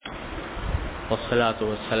والصلاة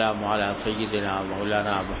والسلام على سيدنا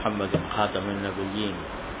مولانا محمد خاتم النبيين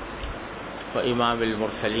وإمام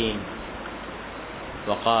المرسلين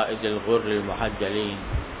وقائد الغر المحجلين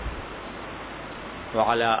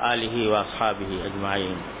وعلى آله وأصحابه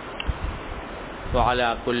أجمعين وعلى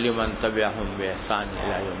كل من تبعهم بإحسان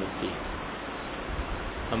إلى يوم الدين.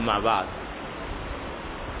 أما بعد،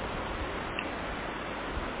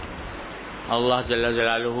 اللہ جل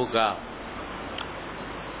جلالہ کا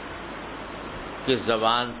کس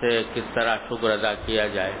زبان سے کس طرح شکر ادا کیا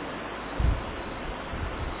جائے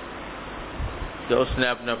کہ اس نے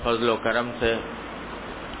اپنے فضل و کرم سے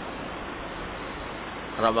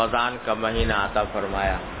رمضان کا مہینہ عطا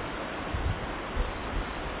فرمایا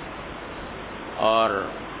اور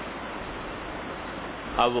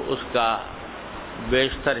اب اس کا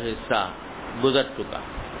بیشتر حصہ گزر چکا،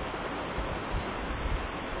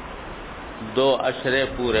 2 عشرے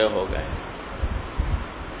پورے ہو گئے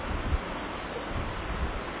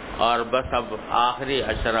اور بس اب آخری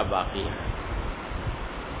عشرہ باقی ہے.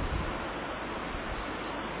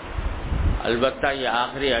 البتہ یہ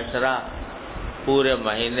آخری عشرہ پورے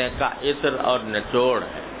مہینے کا عطر اور نچوڑ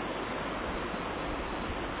ہے.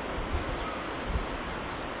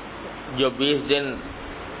 جو 20 دن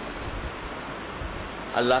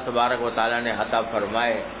اللہ تبارک و تعالیٰ نے عطا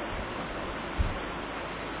فرمائے،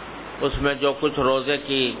 اس میں جو کچھ روزے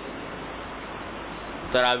کی،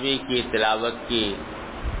 تراویح کی، تلاوت کی،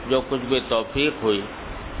 جو کچھ بھی توفیق ہوئی،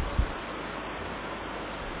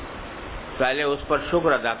 پہلے اس پر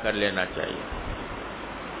شکر ادا کر لینا چاہیے.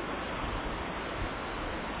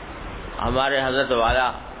 ہمارے حضرت والا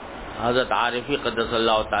حضرت عارفی قدس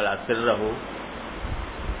اللہ تعالیٰ سرہ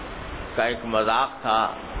کا ایک مذاق تھا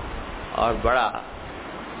اور بڑا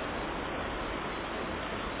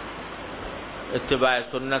اتباع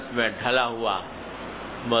سنت میں ڈھلا ہوا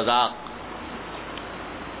مذاق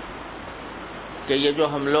کہ یہ جو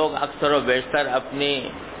ہم لوگ اکثر و بیشتر اپنی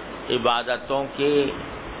عبادتوں کی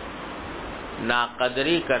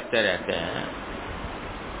ناقدری کرتے رہتے ہیں،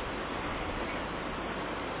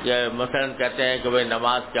 کہ مثلا کہتے ہیں کہ بھئی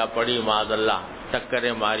نماز کیا پڑھی، معاذ اللہ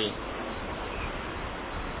چکریں ماری،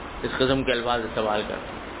 اس قسم کے الفاظ استعمال کرتے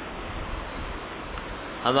ہیں.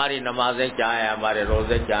 ہماری نمازیں کیا ہیں، ہمارے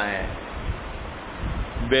روزے کیا ہیں،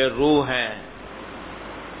 بے روح ہیں،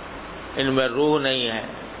 ان میں روح نہیں ہے،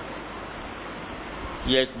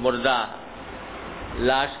 یہ ایک مردہ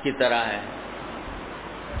لاش کی طرح ہے،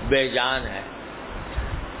 بے جان ہے.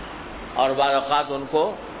 اور بعض اوقات ان کو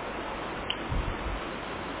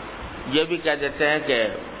یہ بھی کہہ دیتے ہیں کہ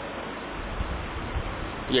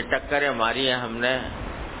یہ ٹکریں ماری ہیں ہم نے،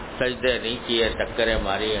 سجدے نہیں کیے، ٹکریں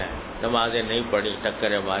ماری ہیں، نمازیں نہیں پڑھی،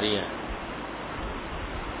 ٹکریں ماری ہیں.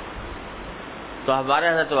 تو ہمارے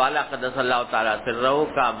حضرت والا قدس اللہ تعالیٰ سرہ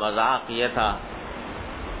کا مذاق یہ تھا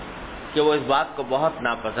کہ وہ اس بات کو بہت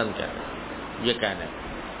ناپسند کرتے یہ کہنے،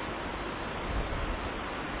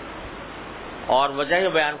 اور وجہ یہ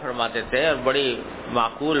بیان فرماتے تھے، اور بڑی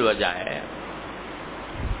معقول وجہ ہے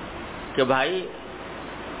کہ بھائی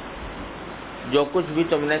جو کچھ بھی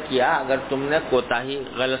تم نے کیا، اگر تم نے کوتاہی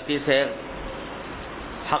غلطی سے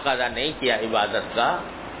حق ادا نہیں کیا عبادت کا،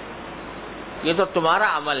 یہ تو تمہارا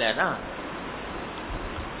عمل ہے نا،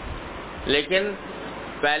 لیکن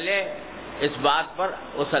پہلے اس بات پر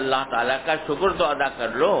اس اللہ تعالیٰ کا شکر تو ادا کر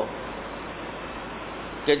لو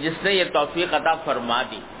کہ جس نے یہ توفیق عطا فرما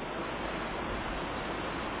دی.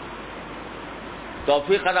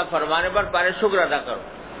 توفیق عطا فرمانے پر پہلے شکر ادا کرو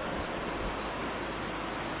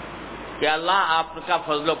کہ اللہ آپ کا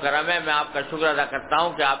فضل و کرم ہے، میں آپ کا شکر ادا کرتا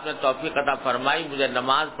ہوں کہ آپ نے توفیق عطا فرمائی مجھے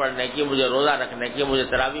نماز پڑھنے کی، مجھے روزہ رکھنے کی، مجھے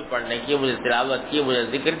تراویح پڑھنے کی، مجھے تلاوت کی، مجھے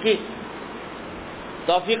ذکر کی.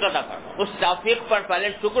 توفیق عطا کرو، اس توفیق پر پہلے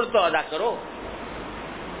شکر تو ادا کرو.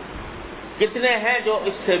 کتنے ہیں جو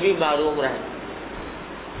اس سے بھی محروم رہے،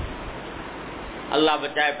 اللہ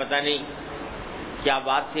بچائے، پتہ نہیں کیا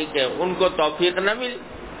بات تھی کہ ان کو توفیق نہ ملی.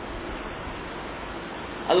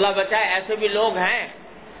 اللہ بچائے، ایسے بھی لوگ ہیں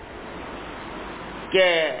کہ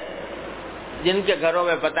جن کے گھروں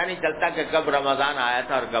میں پتہ نہیں چلتا کہ کب رمضان آیا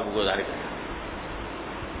تھا اور کب گزر گیا.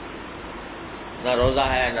 نہ روزہ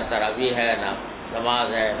ہے، نہ تراویح ہے، نہ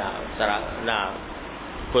نماز ہے، نہ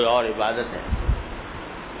کوئی اور عبادت ہے.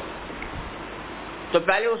 تو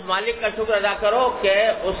پہلے اس مالک کا شکر ادا کرو کہ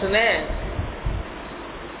اس نے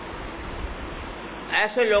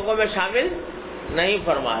ایسے لوگوں میں شامل نہیں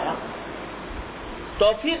فرمایا،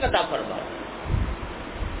 توفیق عطا فرمایا.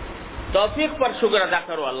 توفیق پر شکر ادا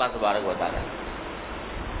کرو اللہ تبارک و تعالیٰ.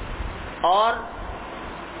 اور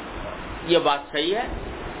یہ بات صحیح ہے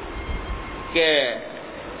کہ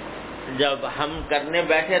جب ہم کرنے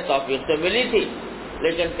بیٹھے توفیق تو ملی تھی،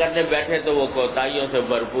 لیکن کرنے بیٹھے تو وہ کوتاہیوں سے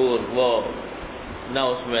بھرپور، وہ نہ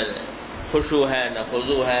اس میں خشوع ہے، نہ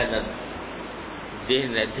خضوع ہے، نہ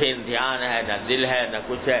دھیان ہے، نہ دل ہے، نہ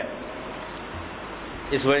کچھ ہے.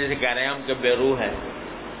 اس وجہ سے کہہ رہے ہیں ہم کہ بے روح ہے،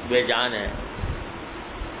 بے جان ہے.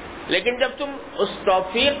 لیکن جب تم اس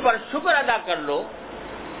توفیق پر شکر ادا کر لو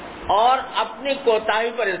اور اپنی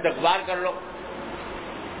کوتاہی پر استغفار کر لو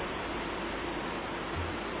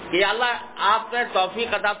کہ اللہ آپ نے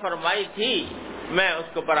توفیق عطا فرمائی تھی، میں اس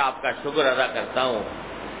کے اوپر آپ کا شکر ادا کرتا ہوں.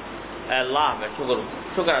 اے اللہ میں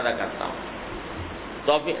شکر ادا کرتا ہوں.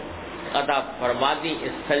 توفیق عطا فرما دی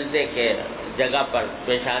اس سجدے کے جگہ پر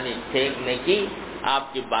پیشانی ٹیکنے کی، آپ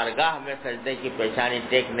کی بارگاہ میں سجدے کی پیشانی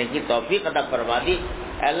ٹیکنے کی توفیق عطا فرما دی.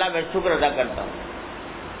 اے اللہ میں شکر ادا کرتا ہوں.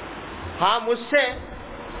 ہاں مجھ سے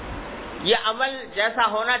یہ عمل جیسا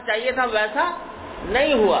ہونا چاہیے تھا ویسا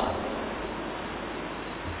نہیں ہوا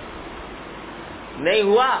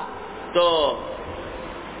تو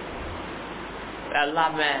اے اللہ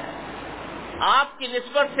میں آپ کی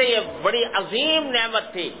نسبت سے یہ بڑی عظیم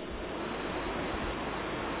نعمت تھی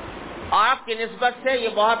اور آپ کی نسبت سے یہ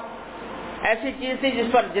بہت ایسی چیز تھی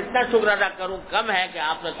جس پر جتنا شکر ادا کروں کم ہے کہ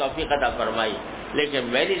آپ نے توفیق عطا فرمائی. لیکن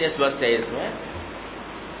میری نسبت سے اس میں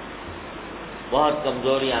بہت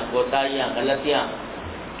کمزوریاں، کوتاہیاں، غلطیاں،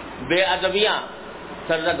 بے ادبیاں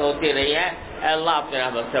سرزد ہوتی رہی ہیں. اے اللہ اپنے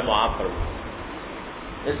رحمت سے معاف کرو.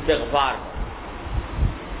 استغفار.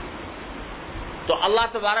 تو اللہ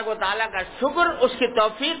تبارک و تعالیٰ کا شکر اس کی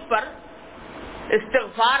توفیق پر،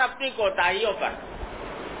 استغفار اپنی کوتاہیوں پر.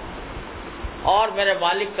 اور میرے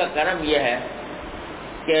مالک کا کرم یہ ہے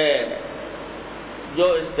کہ جو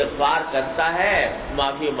استغفار کرتا ہے،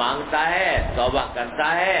 معافی مانگتا ہے، توبہ کرتا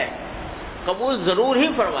ہے، قبول ضرور ہی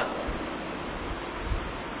فرماتا ہے.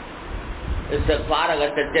 استغفار اگر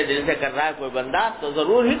سچے دل سے کر رہا ہے کوئی بندہ تو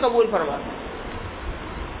ضرور ہی قبول فرماتا ہے.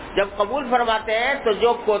 جب قبول فرماتے ہیں تو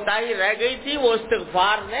جو کوتاہی رہ گئی تھی وہ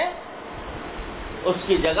استغفار نے اس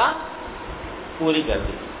کی جگہ پوری کر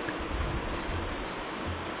دی.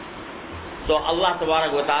 تو اللہ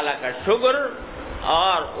تبارک و تعالیٰ کا شکر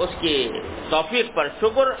اور اس کی توفیق پر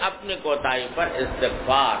شکر، اپنی کوتاہی پر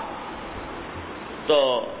استغفار. تو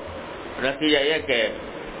نتیجہ یہ کہ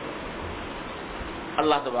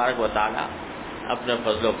اللہ تبارک و تعالیٰ اپنے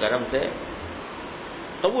فضل و کرم سے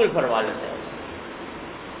قبول فرما لیتے ہیں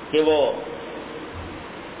کہ وہ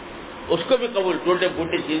اس کو بھی قبول، ٹوٹے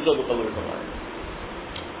پھوٹی چیز کو بھی قبول فرما لیتے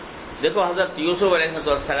ہیں. دیکھو حضرت یوسف علیہ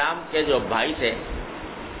السلام کے جو بھائی تھے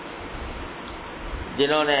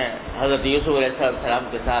جنہوں نے حضرت یوسف علیہ السلام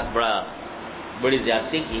کے ساتھ بڑی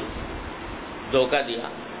زیادتی کی، دھوکہ دیا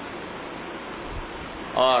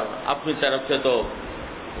اور اپنی طرف سے تو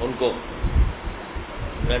ان کو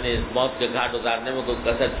یعنی موت کے گھاٹ اتارنے میں کوئی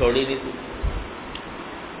کسر چھوڑی نہیں تھی.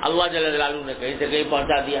 اللہ جل جلالہ نے کہیں سے کہیں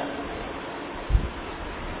پہنچا دیا.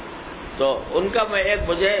 تو ان کا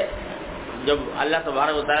مجھے جب اللہ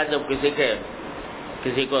تبارک و تعالیٰ جب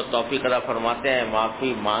کسی کو توفیق عطا فرماتے ہیں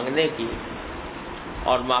معافی مانگنے کی،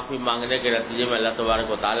 اور معافی مانگنے کے نتیجے میں اللہ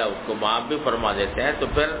تبارک و تعالیٰ اس کو معاف بھی فرما دیتے ہیں، تو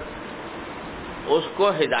پھر اس کو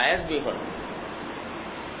ہدایت بھی فرما.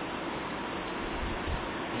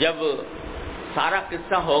 جب سارا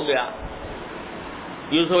قصہ ہو گیا،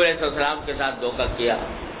 یوسف علیہ السلام کے ساتھ دھوکہ کیا،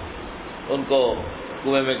 ان کو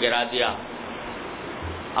کنویں میں گرا دیا،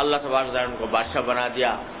 اللہ تبارک و تعالیٰ نے ان کو بادشاہ بنا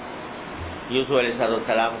دیا یوسف علیہ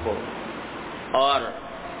السلام کو، اور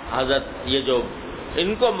حضرت یہ جو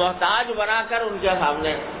ان کو محتاج بنا کر ان کے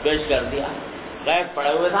سامنے پیش کر دیا. قید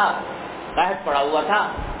پڑا ہوا تھا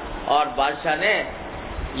اور بادشاہ نے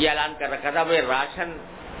یہ اعلان کر رکھا تھا بھائی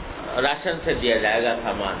راشن سے دیا جائے گا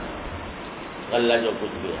سامان، غلہ جو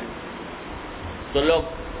کچھ بھی ہے. تو لوگ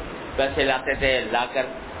پیسے لاتے تھے، لا کر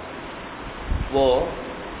وہ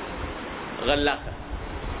غلہ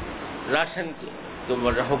راشن کی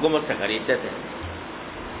حکومت سے خریدتے تھے.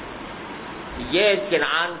 یہ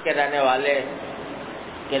کنعان کے رہنے والے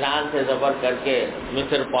کنعان سے سفر کر کے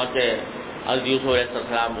مصر پہنچے. حضرت یوسف علیہ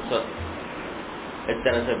السلام اس وقت اس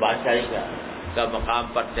طرح سے بادشاہی کا مقام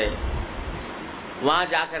پر تھے. وہاں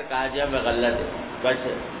جا کر کہا جی ہمیں غلہ دے. بس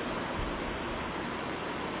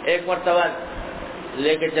ایک مرتبہ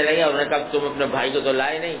لے کے چلے گئے. انہوں نے کہا تم اپنے بھائی کو تو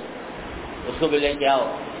لائے نہیں، اس کو بھی لے کے آؤ،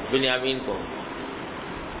 بنیامین کو.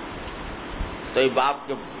 تو یہ باپ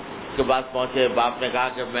کے پاس پہنچے. باپ نے کہا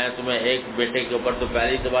کہ میں تمہیں ایک بیٹے کے اوپر تو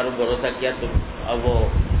پہلے ہی تمہارا بھروسہ کیا، تم اب وہ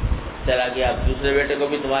چلا گیا، اب دوسرے بیٹے کو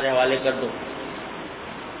بھی تمہارے حوالے کر دوں.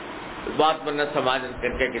 بات منت سماج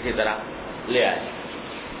کر کے کسی طرح لے آئے.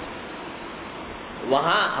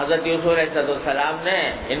 وہاں حضرت یوسف علیہ السلام نے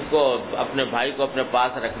ان کو اپنے بھائی کو اپنے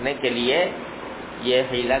پاس رکھنے کے لیے یہ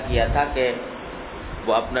حیلہ کیا تھا کہ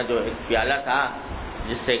وہ اپنا جو ایک پیالہ تھا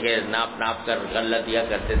جس سے کہ ناپ کر غلہ دیا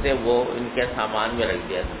کرتے تھے وہ ان کے سامان میں رکھ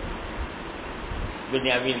دیا تھا.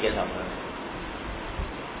 بنیامین کے سامنے.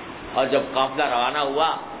 اور جب قافلہ روانہ ہوا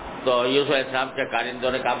تو یوسف علیہ السلام کے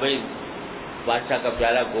کارندوں نے کہا بھائی بادشاہ کا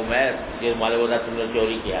پیالہ گم ہے, یہ معلوم ہوتا تم نے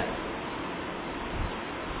چوری کیا ہے.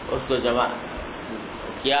 اس کو جمع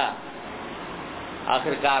کیا,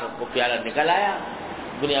 آخرکار وہ پیالہ نکل آیا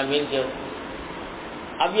بنیامین کے.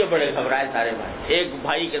 اب یہ بڑے گھبرائے سارے بھائی. ایک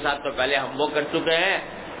بھائی کے ساتھ تو پہلے ہم وہ کر چکے ہیں,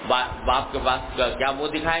 باپ کے پاس کیا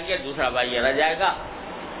منہ دکھائیں گے, دوسرا بھائی یہ رہ جائے گا.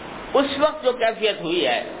 اس وقت جو کیفیت ہوئی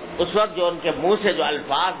ہے, اس وقت جو ان کے منہ سے جو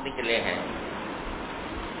الفاظ نکلے ہیں,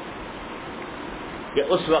 کہ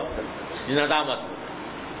اس وقت ندامت,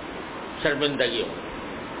 شرمندگی ہو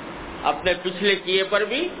اپنے پچھلے کیے پر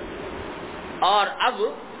بھی, اور اب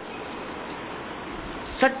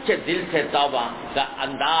سچے دل سے توبہ کا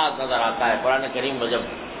انداز نظر آتا ہے. قرآن کریم میں جب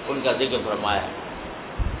ان کا ذکر فرمایا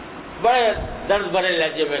بڑے درد بھرے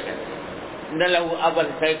لہجے میں کہتے ہیں نہ لہو ابا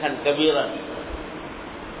شیخا کبیرا,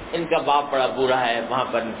 ان کا باپ بڑا بوڑھا ہے, وہاں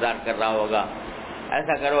پر انتظار کر رہا ہوگا.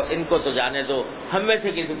 ایسا کرو ان کو تو جانے دو, ہم میں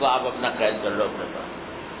سے کسی کو آپ اپنا قید کر لو اپنے پاس.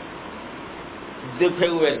 دکھے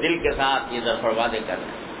ہوئے دل کے ساتھ یہ درفروادے کر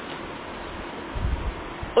رہے ہیں.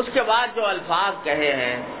 اس کے بعد جو الفاظ کہے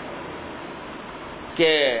ہیں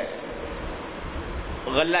کہ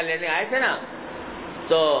غلہ لینے آئے تھے نا,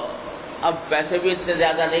 تو اب پیسے بھی اتنے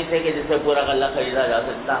زیادہ نہیں تھے کہ جس سے پورا غلہ خریدا جا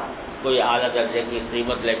سکتا, کوئی اعلیٰ درجے کی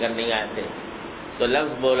قیمت لے کر نہیں آئے تھے. تو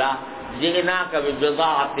لفظ بولا جئناک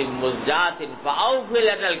ببضاعۃ مزجاۃ فاوف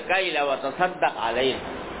لنا الکیل وتصدق علینا.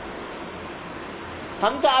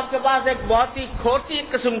 ہم تو آپ کے پاس ایک بہت ہی کھوٹی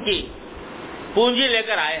قسم کی پونجی لے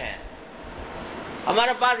کر آئے ہیں.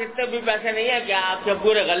 ہمارے پاس اتنے بھی پیسے نہیں ہیں کہ آپ کے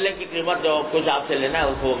پورے غلے کی قیمت جو کچھ آپ سے لینا ہے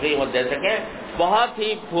اس کو قیمت دے سکیں. بہت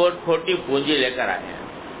ہی کھوٹی پونجی لے کر آئے ہیں.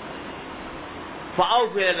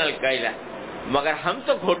 فاوف لنا الکیل, مگر ہم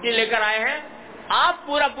تو کھوٹی لے کر آئے ہیں, آپ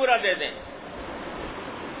پورا پورا دے دیں.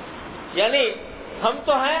 یعنی ہم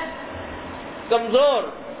تو ہیں کمزور,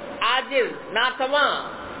 عاجز, ناتواں,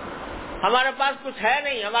 ہمارے پاس کچھ ہے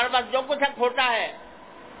نہیں, ہمارے پاس جو کچھ ہے کھوٹا ہے.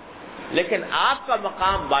 لیکن آپ کا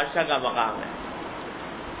مقام بادشاہ کا مقام ہے,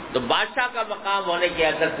 تو بادشاہ کا مقام ہونے کی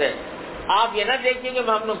حیثیت سے آپ یہ نہ دیکھیں کہ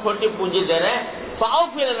ہم نے کھوٹی پونجی دے رہے ہیں.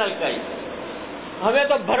 فاوف لنا الکیل, ہمیں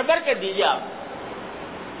تو بھر بھر کے دیجیے آپ.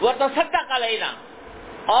 وتصدق علینا,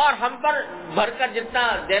 اور ہم پر بھر کر جتنا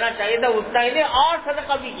دینا چاہیے تھا اتنا ہی نہیں, اور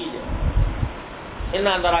صدقہ بھی کیجیے.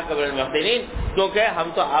 انا نراک من المحسنین, کیونکہ ہم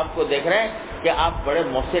تو آپ کو دیکھ رہے ہیں کہ آپ بڑے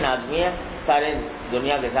محسن آدمی ہیں, سارے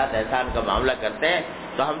دنیا کے ساتھ احسان کا معاملہ کرتے ہیں.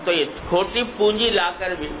 تو ہم تو یہ کھوٹی پونجی لا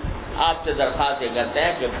کر بھی آپ سے درخواست یہ کرتے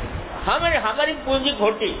ہیں کہ ہماری پونجی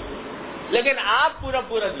کھوٹی, لیکن آپ پورا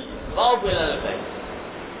پورا دیجیے. باؤ پھیلا لگتا ہے,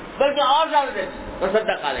 بلکہ اور زیادہ دے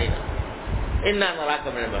تصدق علینا انا نراک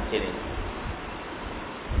من المحسنین.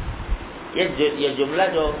 یہ جملہ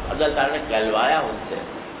جو اللہ تعالیٰ نے کہلوایا ان سے,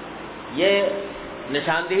 یہ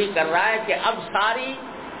نشاندہی کر رہا ہے کہ اب ساری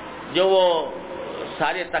جو وہ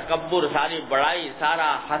ساری تکبر, ساری بڑائی, سارا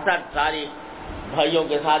حسد, ساری بھائیوں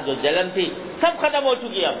کے ساتھ جو جلن تھی سب ختم ہو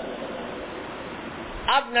چکی.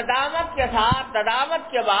 اب ندامت کے ساتھ,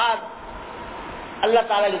 ندامت کے بعد اللہ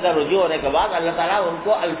تعالیٰ کی طرف رجوع ہونے کے بعد اللہ تعالیٰ ان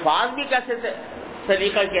کو الفاظ بھی کیسے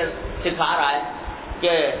سلیقہ کے سکھا رہا ہے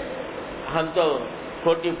کہ ہم تو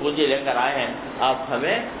چھوٹی پونجی لے کر آئے ہیں, آپ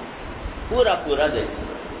ہمیں پورا پورا دے دیں.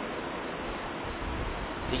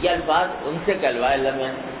 یہ الفاظ ان سے کہلوائے اللہ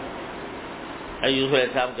میں یوسف علیہ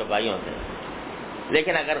السلام کے بھائیوں سے.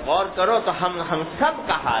 لیکن اگر غور کرو تو ہم سب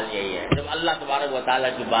کا حال یہی ہے. جب اللہ تبارک و تعالیٰ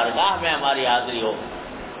کی بارگاہ میں ہماری حاضری ہو,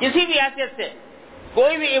 کسی بھی حیثیت سے,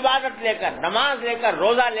 کوئی بھی عبادت لے کر, نماز لے کر,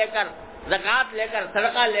 روزہ لے کر, زکوٰۃ لے کر,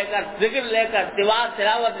 صدقہ لے کر, ذکر لے کر,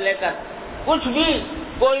 تلاوت لے کر, کچھ بھی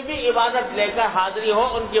کوئی بھی عبادت لے کر حاضری ہو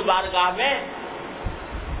ان کی بارگاہ میں,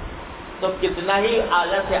 تو کتنا ہی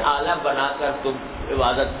اعلیٰ سے اعلیٰ بنا کر تم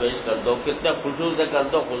عبادت پیش کر دو, کتنے خشوع سے کر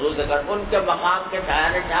دو, خضوع سے کر, ان کے مقام کے سایہ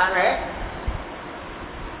نشان ہے,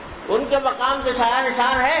 ان کے مقام کے سایہ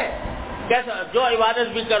نشان ہے. کیسا جو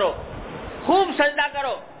عبادت بھی کرو, خوب سجدہ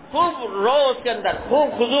کرو, خوب رو اس کے اندر, خوب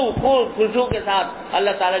خشوع کے ساتھ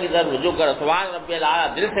اللہ تعالیٰ کی طرف رجوع کرو, سبحان ربی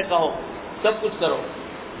الاعلیٰ دل سے کہو, سب کچھ کرو,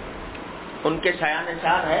 ان کے سایہ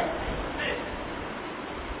نشان ہے.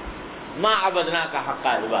 ما عبدنا کا حق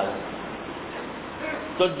عبادت.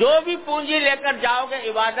 تو جو بھی پونجی لے کر جاؤ گے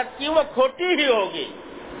عبادت کی وہ کھوٹی ہی ہوگی.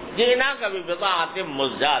 جئنا کبھی بضاعۃ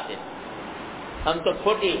مزجاۃ, ہم تو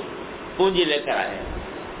کھوٹی پونجی لے کر آئے ہیں,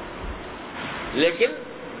 لیکن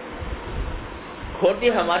کھوٹی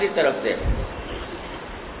ہماری طرف سے,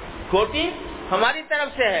 کھوٹی ہماری طرف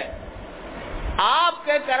سے ہے. آپ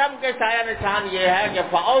کے کرم کے سایہ نشان یہ ہے کہ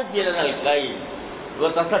فاوف لنا الکیل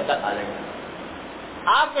وتصدق علینا.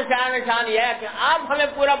 آپ کے سایہ نشان یہ ہے کہ آپ ہمیں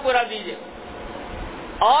پورا پورا دیجیے,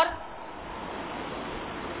 اور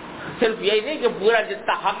صرف یہی نہیں کہ پورا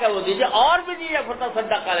جتنا حق ہے وہ دیجیے، اور بھی دیجیے،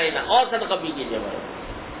 فتصدق علینا، اور صدقہ بھی کیجیے بھائی۔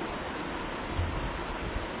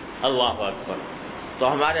 اللہ اکبر۔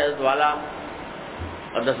 تو ہمارے حضرت والا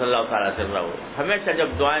قدس اللہ تعالیٰ سرہ ہمیشہ جب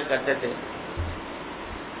دعائیں کرتے تھے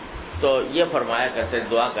تو یہ فرمایا کرتے،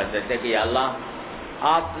 دعا کرتے تھے کہ یا اللہ،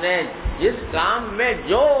 آپ نے جس کام میں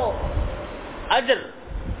جو اجر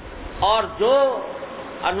اور جو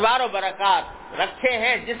انوار و برکات رکھے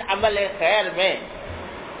ہیں جس عمل خیر میں،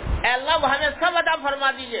 اے اللہ وہ ہمیں سب عطا فرما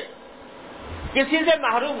دیجئے، کسی سے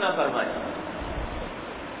محروم نہ فرمائے۔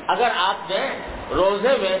 اگر آپ نے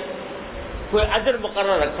روزے میں کوئی اجر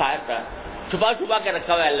مقرر رکھا ہے، چھپا چھپا کے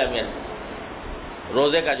رکھا ہوا ہے اللہ میاں نے،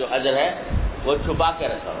 روزے کا جو اجر ہے وہ چھپا کے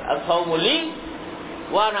رکھا ہوا ہے، الصوم لی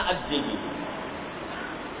وانا اجزی بہ،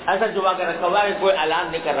 ایسا چھپا کے رکھا ہوا ہے کہ کوئی اعلان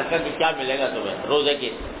نہیں کر رکھا کہ کیا ملے گا تمہیں،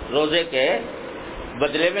 روزے کے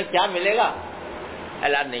بدلے میں کیا ملے گا،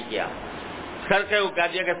 اعلان نہیں کیا۔ سر کے وہ کہہ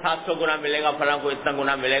دیا کہ 700 گنا ملے گا، فلاں کو اتنا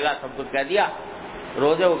گنا ملے گا، سب کچھ کہہ دیا۔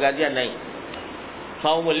 روزے کو کہہ دیا نہیں،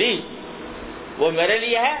 صوم لی وہ میرے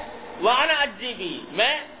لیے ہے، وانا اجزی بہ،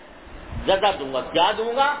 میں جزا دوں گا، کیا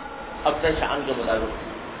دوں گا، اپنے شان کے مطابق۔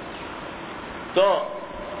 تو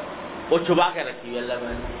وہ چھپا کے رکھی ہے اللہ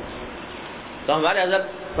میں نے۔ تو ہمارے حضرت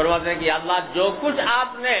فرماتے ہیں کہ یا اللہ، جو کچھ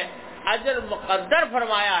آپ نے اجر مقدر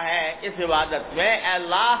فرمایا ہے اس عبادت میں، اے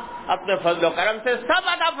اللہ اپنے فضل و کرم سے سب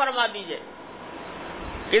عطا فرما دیجئے،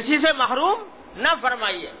 کسی سے محروم نہ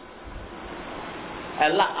فرمائیے۔ اے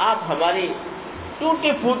اللہ، آپ ہماری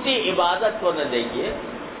ٹوٹی پھوٹی عبادت کو نہ دیکھیے،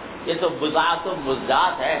 یہ تو بضاعت و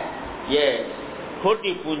مزدات ہے، یہ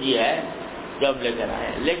کھوٹی پونجی ہے جو ہم لے کر آئے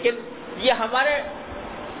ہیں، لیکن یہ ہمارے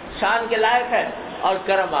شان کے لائق ہے، اور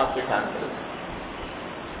کرم آپ کے شان کے لائق،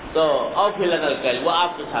 تو اور فی الکل وہ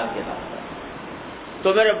آپ کے شان کے ساتھ ہے۔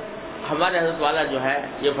 تو ہمارے حضرت والا جو ہے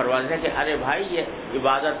یہ فرماتے ہیں کہ ارے بھائی، یہ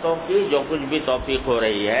عبادتوں کی جو کچھ بھی توفیق ہو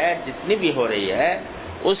رہی ہے، جتنی بھی ہو رہی ہے،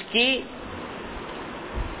 اس کی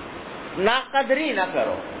ناقدری نہ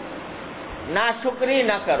کرو، ناشکری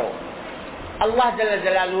نہ کرو، اللہ جل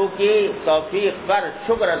جلالہ کی توفیق پر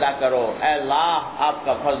شکر ادا کرو۔ اے اللہ، آپ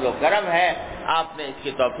کا فضل و کرم ہے، آپ نے اس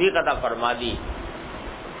کی توفیق عطا فرما دی۔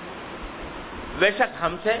 بے شک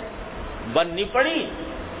ہم سے بننی پڑی،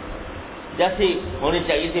 جیسی ہونی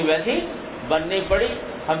چاہیے تھی ویسی بننی پڑی،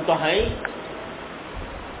 ہم تو ہیں ہی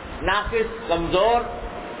ناقص، کمزور،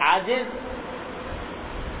 عاجز،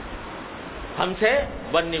 ہم سے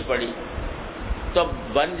بننی پڑی۔ تو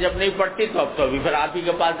بن جب نہیں پڑتی تو اب تو ابھی پھر آپ ہی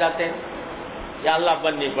کے پاس جاتے ہیں، یا اللہ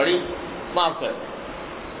بننی پڑی، معاف کر دے،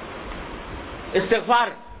 استغفار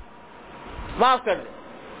معاف کر دے،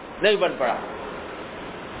 نہیں بن پڑا۔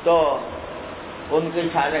 تو ان کی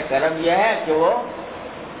شان کرم یہ ہے کہ وہ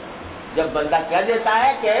جب بندہ کہہ دیتا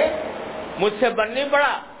ہے کہ مجھ سے بن نہیں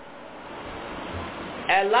پڑا،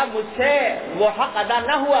 اے اللہ مجھ سے وہ حق ادا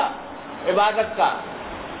نہ ہوا عبادت کا،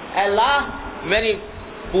 اے اللہ میری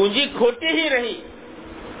پونجی کھوٹی ہی رہی،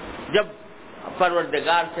 جب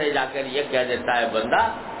پروردگار سے جا کر یہ کہہ دیتا ہے بندہ،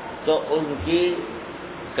 تو ان کے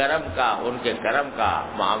کرم کا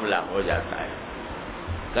معاملہ ہو جاتا ہے،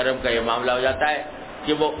 کرم کا یہ معاملہ ہو جاتا ہے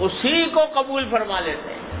کہ وہ اسی کو قبول فرما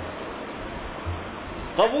لیتے ہیں۔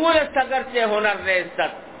 قبول سگر سے ہنر نے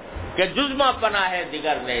عزت، کہ جزمہ پناہ ہے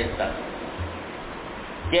دیگر نے عزت،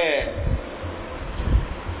 کہ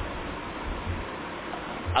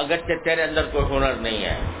اگرچہ تیرے اندر کوئی ہنر نہیں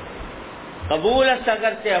ہے، قبول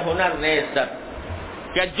سگر سے ہنر نے عزت،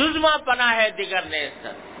 کہ جزمہ پناہ ہے دیگر نے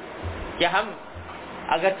عزت، کہ ہم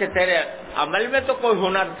اگرچہ تیرے عمل میں تو کوئی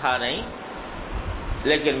ہنر تھا نہیں،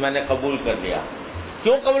 لیکن میں نے قبول کر لیا۔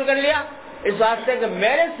 کیوں قبول کر لیا؟ اس واسطے کہ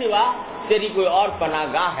میرے سوا تیری کوئی اور پناہ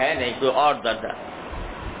گاہ ہے نہیں، کوئی اور درد ہے۔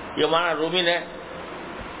 یہ مانا رومی نے،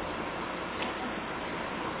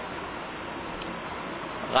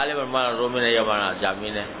 غالباً مانا رومی نے، یہ مانا جامی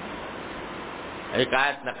نے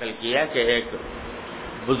حکایت نقل کی ہے کہ ایک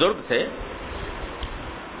بزرگ تھے،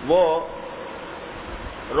 وہ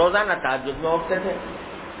روزانہ تہجد میں اٹھتے تھے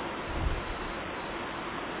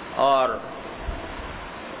اور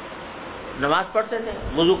نماز پڑھتے تھے،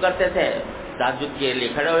 وضو کرتے تھے، تہجد کے لیے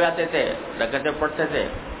کھڑے ہو جاتے تھے، رکعتیں پڑھتے تھے،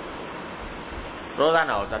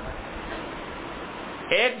 روزانہ ہوتا تھا۔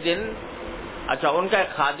 ایک دن اچھا ان کا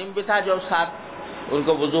ایک خادم بھی تھا جو ساتھ ان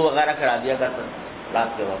کو وضو وغیرہ کرا دیا کرتا تھا رات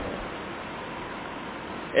کے وقت۔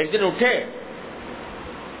 ایک دن اٹھے،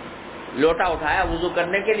 لوٹا اٹھایا وضو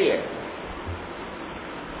کرنے کے لیے،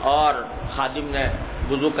 اور خادم نے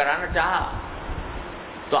وضو کرانا چاہا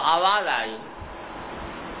تو آواز آئی،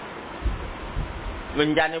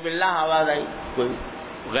 من جانب اللہ آواز آئی، کوئی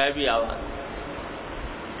غیبی آواز،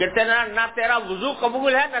 کہ نہ تیرا وضو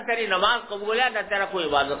قبول ہے، نہ تیری نماز قبول ہے، نہ تیرا کوئی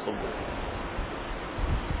عبادت قبول ہے۔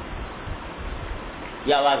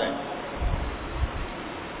 یہ آواز آئی۔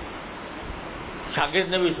 شاگرد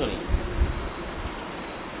نے بھی سنی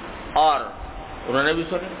اور انہوں نے بھی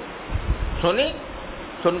سنی،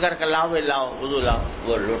 سن کر کے لاؤ وضو لاؤ،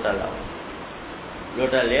 وہ لوٹا لاؤ،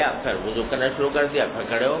 لوٹا لیا، پھر وضو کرنا شروع کر دیا، پھر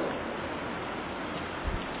کھڑے ہو گئے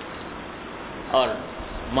اور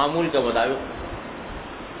معمول کے مطابق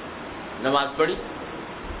نماز پڑھی۔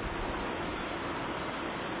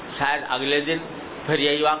 شاید اگلے دن پھر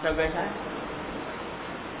یہی واقعہ بیٹھا ہے،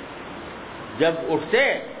 جب اٹھتے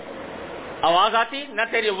آواز آتی، نہ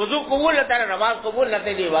تیری وضو قبول، نہ تیرا نماز قبول، نہ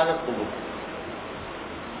تیری عبادت قبول،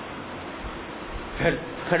 پھر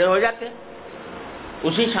کھڑے ہو جاتے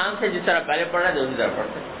اسی شان سے جس طرح پہلے پڑھا تھا اسی طرح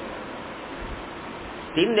پڑھتے۔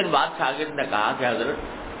 3 دن بعد شاگرد نے کہا کہ حضرت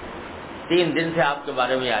 3 دن سے آپ کے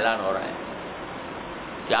بارے میں یہ اعلان ہو رہا ہے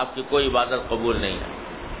کہ آپ کی کوئی عبادت قبول نہیں ہے،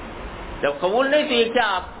 جب قبول نہیں تو یہ کیا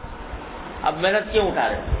آپ اب محنت کیوں اٹھا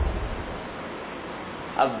رہے؟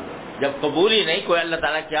 اب جب قبول ہی نہیں، کوئی اللہ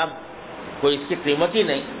تعالیٰ کی اب کوئی اس کی قیمت ہی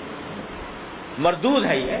نہیں، مردود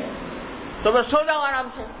ہے یہ، تو میں سو جاؤں آرام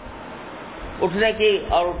سے، اٹھنے کی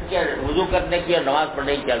اور اٹھ کے وضو کرنے کی اور نماز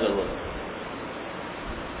پڑھنے کی کیا ضرورت ہے؟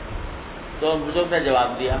 تو بزرگ نے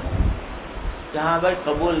جواب دیا کہ ہاں بھائی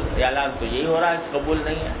قبول اعلان تو یہی ہو رہا ہے کہ قبول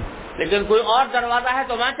نہیں ہے، لیکن کوئی اور دروازہ ہے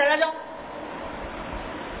تو وہاں چلا جاؤ،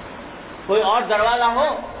 کوئی اور دروازہ ہو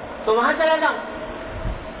تو وہاں چلا جاؤ،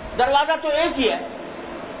 دروازہ تو ایک ہی ہے،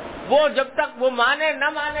 وہ جب تک وہ مانے نہ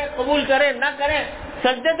مانے، قبول کرے نہ کرے،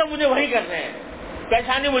 سجدے تو مجھے وہی کرنے ہیں،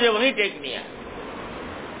 پیشانی مجھے وہی ٹیکنی ہے،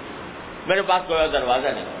 میرے پاس کوئی اور دروازہ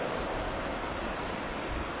نہیں۔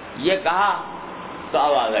 یہ کہا تو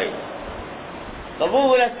آواز آئی،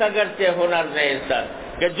 قبول است اگر سے ہنر نے سر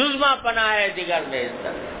کہ جزما پناہ ہے دیگر نے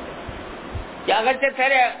سر، کہ اگرچہ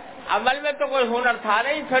تیرے عمل میں تو کوئی ہنر تھا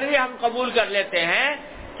نہیں، پھر بھی ہم قبول کر لیتے ہیں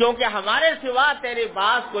کیونکہ ہمارے سوا تیرے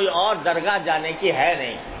پاس کوئی اور درگاہ جانے کی ہے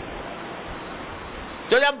نہیں۔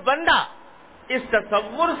 تو جب بندہ اس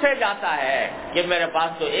تصور سے جاتا ہے کہ میرے پاس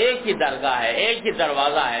تو ایک ہی درگاہ ہے، ایک ہی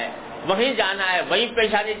دروازہ ہے، وہیں جانا ہے، وہیں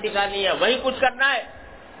پیشانی ٹکانی ہے، وہیں کچھ کرنا ہے،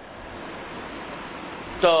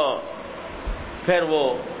 تو پھر وہ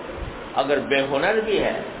اگر بے ہنر بھی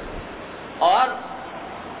ہے اور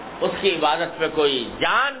اس کی عبادت پہ کوئی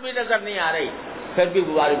جان بھی نظر نہیں آ رہی، پھر بھی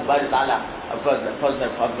باری تعالیٰ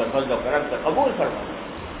فضل و کرم سے قبول فرما۔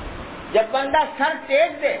 جب بندہ سر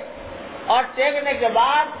ٹیک دے اور ٹیکنے کے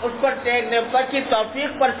بعد اس پر ٹیکنے پر کی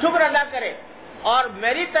توفیق پر شکر ادا کرے اور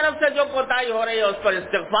میری طرف سے جو کوتاہی ہو رہی ہے اس پر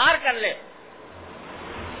استغفار کر لے،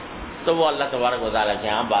 تو وہ اللہ تبارک و تعالیٰ کے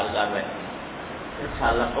یہاں بارگاہ میں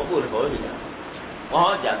انشاءاللہ قبول ہو ہی جاتا،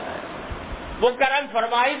 پہنچ جاتا ہے، وہ کرم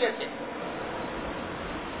فرما ہی دیتے۔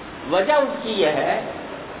 وجہ اس کی یہ ہے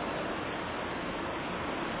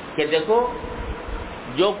کہ دیکھو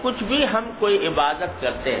جو کچھ بھی ہم کوئی عبادت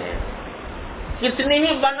کرتے ہیں، کتنی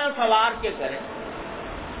ہی بنا سوار کے کریں،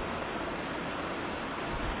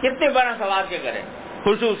 کتنے بنا سوار کے کریں،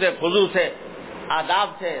 خشوع سے، خضوع سے، آداب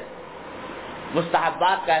سے،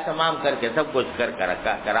 مستحبات کا اہتمام کر کے، سب کچھ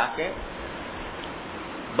کرا کے،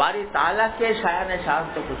 باری تعالیٰ کے شایان شان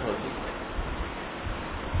تو کچھ ہوتی ہے۔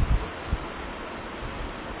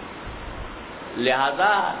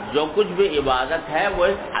 لہذا جو کچھ بھی عبادت ہے وہ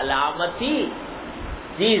ایک علامتی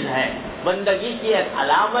چیز ہے، بندگی کی ایک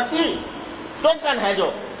علامتی ٹوکن ہے جو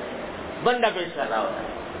بندہ پیش کر رہا ہوتا ہے۔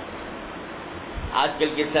 آج کل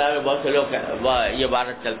کی طرح میں بہت سے لوگ یہ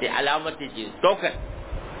عبارت چلتی ہے، علامتی چیز، ٹوکن،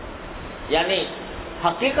 یعنی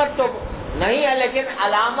حقیقت تو نہیں ہے لیکن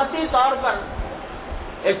علامتی طور پر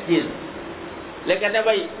ایک چیز، لیکن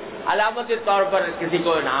بھائی علامتی طور پر کسی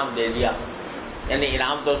کو انعام دے دیا، یعنی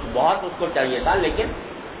انعام تو بہت اس کو چاہیے تھا لیکن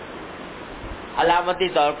علامتی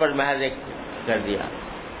طور پر محض ایک کر دیا۔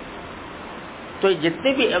 تو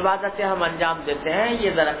جتنی بھی عبادتیں ہم انجام دیتے ہیں یہ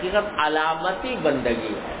در حقیقت علامتی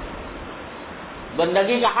بندگی ہے،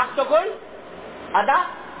 بندگی کا حق تو کوئی ادا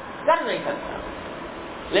کر نہیں سکتا،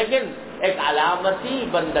 لیکن ایک علامتی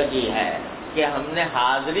بندگی ہے کہ ہم نے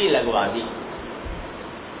حاضری لگوا دی،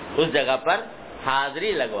 اس جگہ پر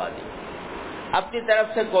حاضری لگوا دی، اپنی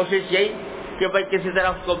طرف سے کوشش یہی کہ بھائی کسی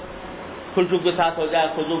طرف کو خشوع کے ساتھ ہو جائے،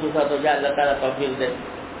 خضوع کے ساتھ ہو جائے، اللہ تعالیٰ توفیق دے،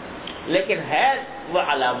 لیکن ہے وہ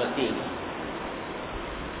علامتی۔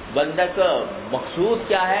 بندہ کا مقصود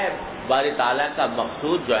کیا ہے؟ باری تعالیٰ کا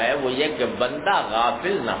مقصود جو ہے وہ یہ کہ بندہ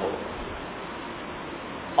غافل نہ ہو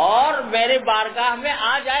اور میرے بارگاہ میں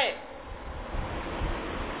آ جائے،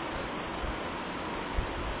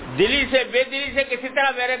 دلی سے بے دلی سے کسی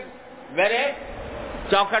طرح میرے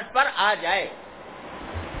چوکھٹ پر آ جائے،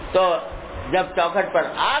 تو جب چوکھٹ پر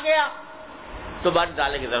آ گیا تو باری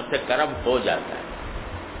تعالیٰ کی طرف سے کرم ہو جاتا ہے۔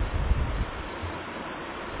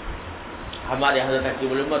 ہمارے حضرت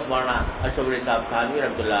حکیم الامت مولانا اشرف علی صاحب تھانوی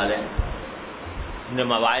رحمۃ اللہ علیہ نے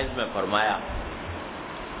مواعظ میں فرمایا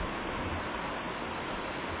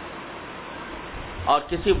اور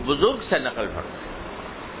کسی بزرگ سے نقل فرمائے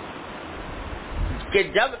کہ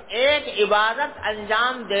جب ایک عبادت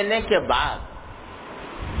انجام دینے کے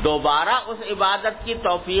بعد دوبارہ اس عبادت کی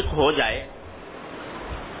توفیق ہو جائے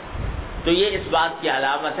تو یہ اس بات کی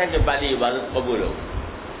علامت ہے کہ پہلی عبادت قبول ہو.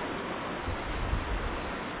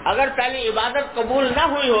 اگر پہلی عبادت قبول نہ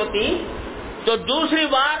ہوئی ہوتی تو دوسری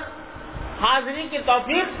بار حاضری کی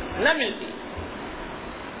توفیق نہ ملتی.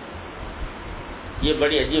 یہ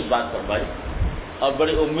بڑی عجیب بات فرمائی اور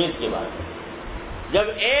بڑی امید کی بات ہے. جب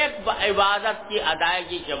ایک عبادت کی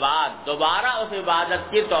ادائیگی کے بعد دوبارہ اس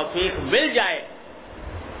عبادت کی توفیق مل جائے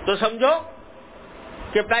تو سمجھو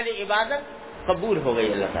کہ پہلی عبادت قبول ہو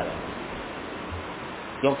گئی اللہ تعالیٰ.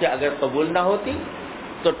 کیونکہ اگر قبول نہ ہوتی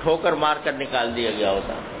تو ٹھوکر مار کر نکال دیا گیا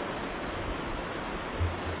ہوتا,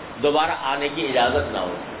 دوبارہ آنے کی اجازت نہ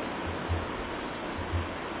ہوتی.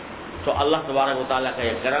 تو اللہ تبارک و تعالیٰ کا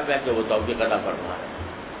یہ کرم ہے کہ وہ توفیق عطا فرما ہے.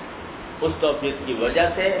 اس توفیق کی وجہ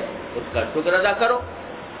سے اس کا شکر ادا کرو,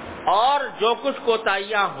 اور جو کچھ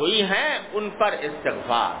کوتاہیاں ہوئی ہیں ان پر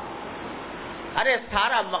استغفار. ارے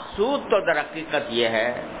سارا مقصود تو در حقیقت یہ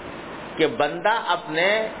ہے کہ بندہ اپنے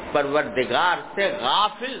پروردگار سے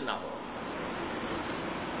غافل نہ ہو.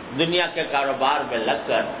 دنیا کے کاروبار میں لگ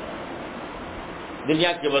کر,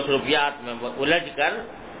 دنیا کی مصروفیات میں الجھ کر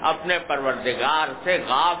اپنے پروردگار سے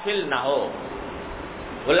غافل نہ ہو.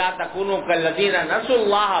 وَلَا تَكُونُوا كَالَّذِينَ نَسُوا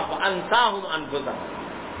اللَّهَ فَأَنسَاهُمْ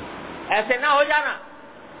أَنفُسَهُمْ. ایسے نہ ہو جانا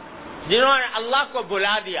جنہوں نے اللہ کو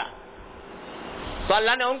بلا دیا تو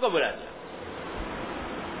اللہ نے ان کو بلا دیا.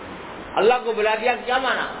 اللہ کو بلا دیا کیا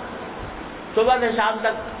مانا؟ صبح سے شام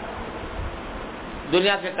تک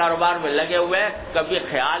دنیا کے کاروبار میں لگے ہوئے, کبھی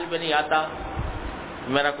خیال بھی نہیں آتا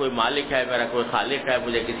میرا کوئی مالک ہے, میرا کوئی خالق ہے,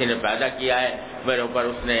 مجھے کسی نے پیدا کیا ہے, میرے اوپر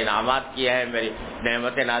اس نے انعامات کیے ہیں, میری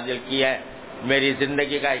نعمتیں نازل کی ہے, میری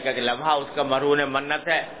زندگی کا ایک ایک لمحہ اس کا مرہون منت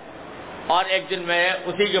ہے, اور ایک دن میں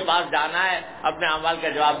اسی کے پاس جانا ہے, اپنے اعمال کا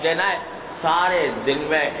جواب دینا ہے. سارے دن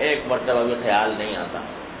میں ایک مرتبہ بھی خیال نہیں آتا.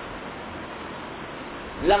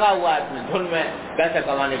 لگا ہوا ہے اپنی دھن میں, پیسے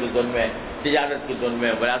کمانے کی دھن میں, تجارت کی دھن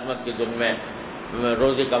میں, ملازمت کی دھن میں,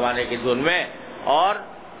 روزی کمانے کی دھن میں, اور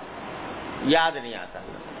یاد نہیں آتا.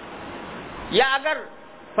 یا اگر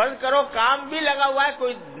فرض کرو کام بھی لگا ہوا ہے,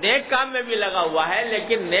 کوئی نیک کام میں بھی لگا ہوا ہے,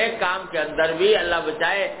 لیکن نیک کام کے اندر بھی اللہ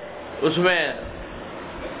بچائے اس میں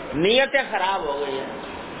نیتیں خراب ہو گئی ہیں,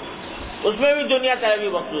 اس میں بھی دنیا طلبی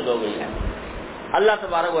مقصود ہو گئی ہے. اللہ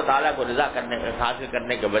تبارک و تعالیٰ کو رضا حاصل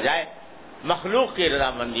کرنے کے بجائے مخلوق کی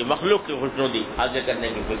رضامندی, مخلوق کی خوشنودی حاصل کرنے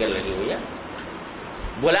کی فکر لگی ہوئی ہے.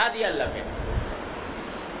 بلا دیا اللہ نے.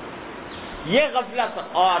 یہ غفلت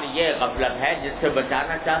اور یہ غفلت ہے جس سے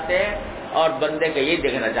بچانا چاہتے ہیں, اور بندے کو یہ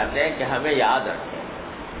دیکھنا چاہتے ہیں کہ ہمیں یاد رکھیں.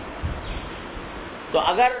 تو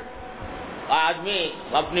اگر آدمی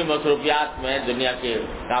اپنی مصروفیات میں دنیا کے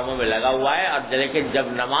کاموں میں لگا ہوا ہے, اور لیکن جب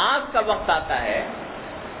نماز کا وقت آتا ہے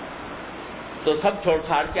تو سب چھوڑ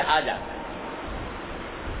چھاڑ کے آ جاتا ہے,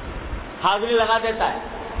 حاضری لگا دیتا ہے,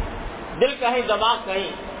 دل کہیں دماغ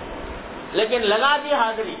کہیں, لیکن لگا دی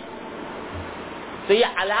حاضری. تو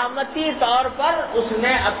یہ علامتی طور پر اس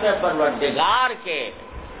نے اپنے پروردگار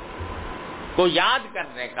کو یاد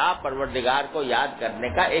کرنے کا, پروردگار کو یاد کرنے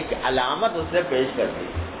کا ایک علامت اس نے پیش کر دی.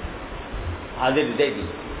 حاضری دے دی,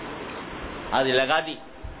 حاضری لگا دی.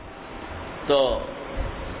 تو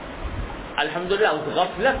الحمدللہ اس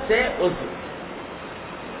غفلت سے,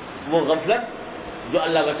 وہ غفلت جو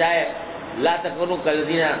اللہ بچائے لا تکونوا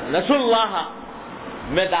کالذین نسوا اللہ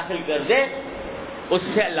میں داخل کر دے, اس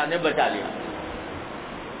سے اللہ نے بچا لیا.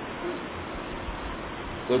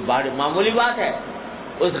 کوئی بڑی معمولی بات ہے,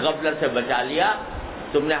 اس غفلت سے بچا لیا,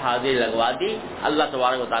 تم نے حاضری لگوا دی. اللہ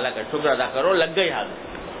تبارک و تعالیٰ کا شکر ادا کرو, لگ گئی حاضری.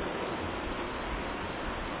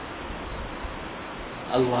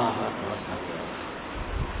 اللہ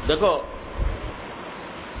دیکھو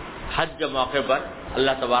حج کے موقع پر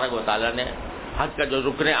اللہ تبارک و تعالیٰ نے حج کا جو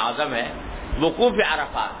رکن اعظم ہے وقوف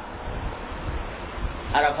عرفات,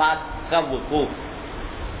 عرفات کا وقوف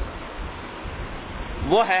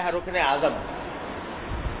وہ ہے رکن اعظم,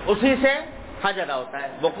 اسی سے حج ادا ہوتا ہے.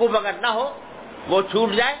 وقوف اگر نہ ہو, وہ چھوٹ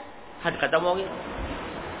جائے, حج ختم ہو گیا,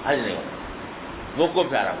 حج نہیں ہوگا.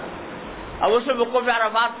 وقوف عرفات. اب اس میں وقوف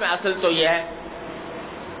عرفات میں اصل تو یہ ہے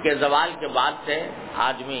کہ زوال کے بعد سے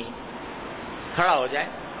آدمی کھڑا ہو جائے,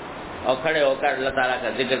 اور کھڑے ہو کر اللہ تعالیٰ کا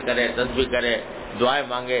ذکر کرے, تسبیح کرے, دعائیں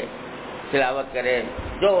مانگے, تلاوت کرے,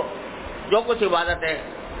 جو کچھ عبادتیں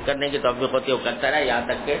کرنے کی توفیق ہوتی ہے وہ کرتا رہے, یہاں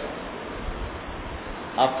تک کہ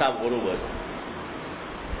آفتاب غروب ہو جائے.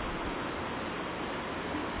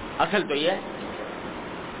 اصل تو یہ ہے.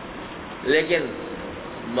 لیکن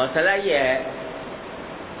مسئلہ یہ ہے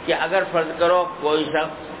کہ اگر فرض کرو کوئی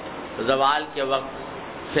شخص زوال کے وقت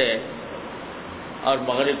سے اور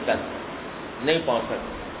مغرب تک نہیں پہنچا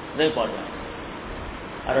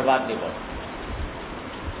عرفات نہیں پہنچا،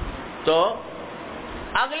 تو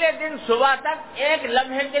اگلے دن صبح تک ایک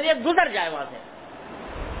لمحے کے لیے گزر جائے وہاں سے،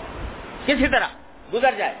 کسی طرح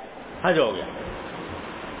گزر جائے، حج ہو گیا۔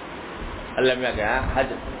 اللہ میاں کہا حج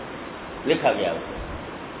لکھا گیا اسے،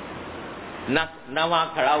 نہ وہاں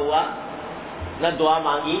کھڑا ہوا، نہ دعا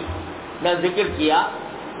مانگی، نہ ذکر کیا،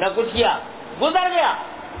 نہ کچھ کیا، گزر گیا،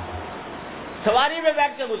 سواری میں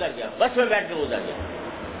بیٹھ کے گزر گیا، بس میں بیٹھ کے گزر گیا۔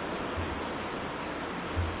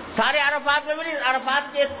 سارے عرفات میں بھی نہیں،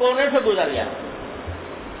 عرفات کے ایک کونے سے گزر گیا۔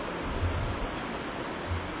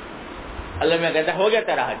 اللہ میں کہتا ہو گیا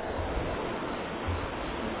تیرا حج،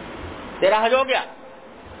 تیرا حج ہو گیا،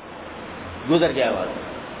 گزر گیا وقت۔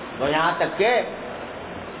 تو یہاں تک کہ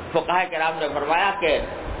فقہاء کرام نے فرمایا کہ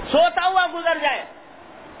سوتا ہوا گزر جائے،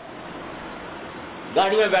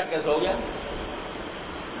 گاڑی میں بیٹھ کے سو گیا،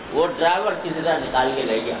 وہ ڈرائیور کسی طرح نکال کے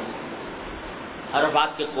لے گیا، عرفات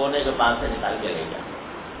کے کونے کے پاس سے نکال کے لے گیا۔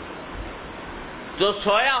 جو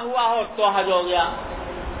سویا ہوا ہو تو حج ہو گیا،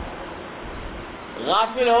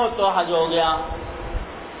 غافل ہو تو حج ہو گیا،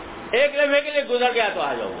 ایک لمحے کے لیے گزر گیا تو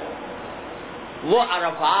حج ہو گیا۔ وہ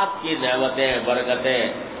عرفات کی نعمتیں، برکتیں،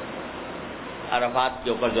 عرفات کے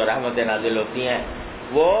اوپر جو رحمتیں نازل ہوتی ہیں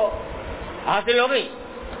وہ حاصل ہو گئی۔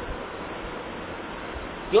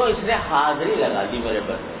 کیوں؟ اس نے حاضری لگا دی میرے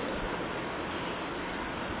بندے،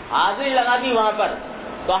 حاضری لگا دی وہاں پر،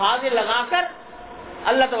 تو حاضری لگا کر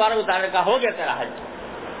اللہ تبارک و تعالیٰ کا ہو گیا تیرا حج۔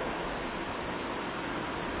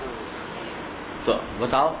 تو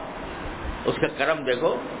بتاؤ اس کا کرم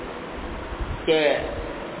دیکھو کہ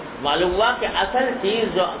معلوم ہوا کہ اصل چیز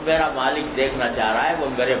جو میرا مالک دیکھنا چاہ رہا ہے وہ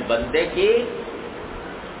میرے بندے کی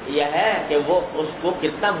یہ ہے کہ وہ اس کو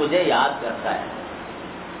کتنا مجھے یاد کرتا ہے،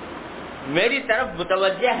 میری طرف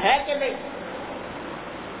متوجہ ہے کہ نہیں،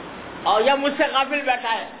 اور یا مجھ سے غافل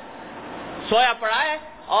بیٹھا ہے، سویا پڑا ہے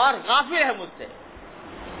اور غافل ہے مجھ سے،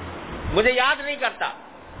 مجھے یاد نہیں کرتا۔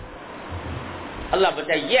 اللہ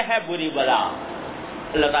بچائے، یہ ہے بری بلا۔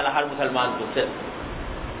 اللہ تعالیٰ ہر مسلمان کو اس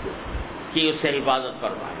سے حفاظت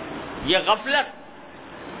فرمائے۔ یہ غفلت،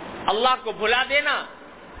 اللہ کو بھلا دینا،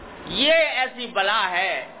 یہ ایسی بلا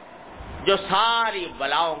ہے جو ساری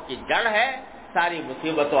بلاؤں کی جڑ ہے، ساری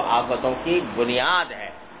مصیبتوں آفتوں کی بنیاد ہے۔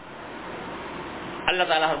 اللہ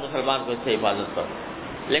تعالیٰ ہر مسلمان کو اس سے حفاظت فرمائے۔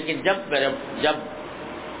 لیکن جب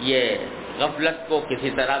یہ غفلت کو کسی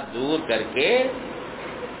طرح دور کر کے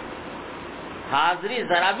حاضری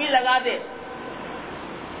ذرا بھی لگا دے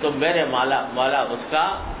تو میرے مولا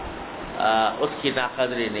اس کی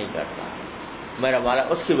ناقدری نہیں کرتا، میرا مولا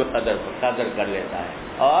اس کی بھی قدر کر لیتا ہے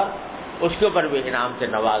اور اس کے اوپر بھی انعام سے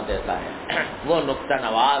نواز دیتا ہے۔ وہ نقطہ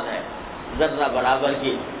نواز ہے، ذرہ برابر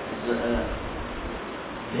کی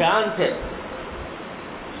دھیان سے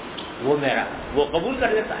وہ قبول کر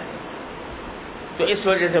لیتا ہے۔ تو اس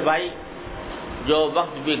وجہ سے بھائی، جو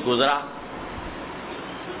وقت بھی گزرا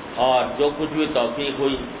اور جو کچھ بھی توفیق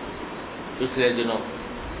ہوئی پچھلے دنوں،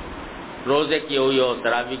 روزے کی ہوئی ہو،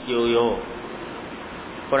 تراویح کی ہوئی ہو،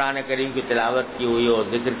 قرآن کریم کی تلاوت کی ہوئی ہو،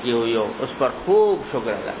 ذکر کی ہوئی ہو، اس پر خوب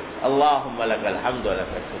شکر ادا۔ اللہم لک الحمد و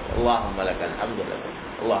لک الشکر، اللہم لک الحمد و لک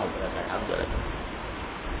الشکر، اللہم لک الحمد و لک الشکر۔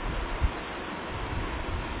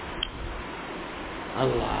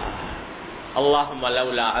 اللہم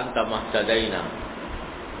لولا انت ما اهتدینا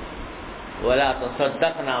ولا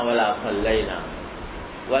تصدقنا ولا صلینا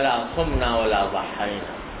ولا صمنا ولا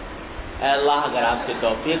ضحینا۔ اے اللہ، اگر آپ کی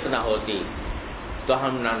توفیق نہ ہوتی تو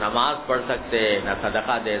ہم نہ نماز پڑھ سکتے، نہ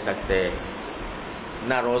صدقہ دے سکتے،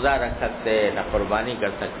 نہ روزہ رکھ سکتے، نہ قربانی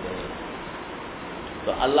کر سکتے۔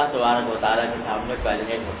 تو اللہ تبارک و تعالیٰ کے سامنے پہلے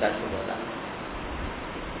ایک متشکر ہوتا،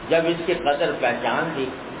 جب اس کی قدر پہچان دی،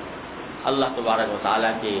 اللہ تبارک و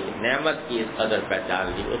تعالیٰ کی نعمت کی اس قدر پہچان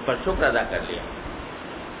لی، اس پر شکر ادا کر لیا۔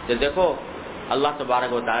 تو دیکھو اللہ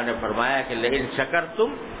تبارک و تعالیٰ نے فرمایا کہ لئن شکرتم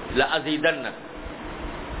لأزیدنکم،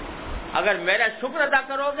 اگر میرا شکر ادا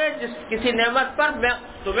کرو گے کسی نعمت پر، میں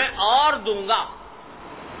تمہیں اور دوں گا۔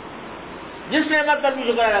 جس نعمت پر بھی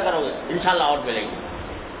شکر ادا کرو گے انشاءاللہ اور ملے گی۔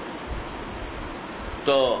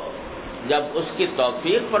 تو جب اس کی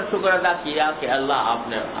توفیق پر شکر ادا کیا کہ اللہ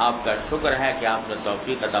آپ کا شکر ہے کہ آپ نے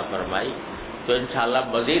توفیق عطا فرمائی، تو انشاءاللہ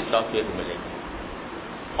مزید توفیق ملے گی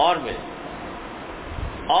اور ملے گی۔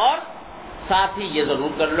 اور ساتھ ہی یہ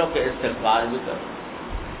ضرور کر لو کہ استغفار بھی کرو،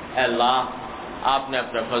 اے اللہ آپ نے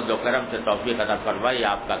اپنے فضل و کرم سے توفیق عطا فرمائی،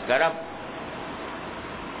 آپ کا کرم،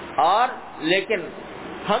 اور لیکن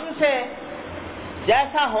ہم سے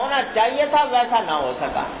جیسا ہونا چاہیے تھا ویسا نہ ہو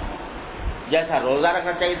سکا، جیسا روزہ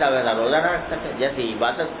رکھنا چاہیے تھا ویسا روزہ نہ رکھ سکے، جیسی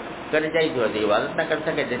عبادت کرنی چاہیے تھی ویسی عبادت نہ کر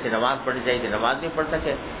سکے، جیسے نماز پڑھنی چاہیے تھی نماز نہیں پڑھ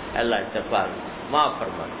سکے۔ اللہ استغفار معاف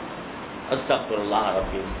فرما، استغفر اللہ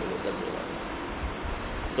ربی من کل ذنب و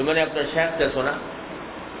خطیئہ۔ تو میں نے اپنے شیخ سے سنا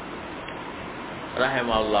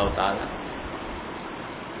رحمہ اللہ تعالی،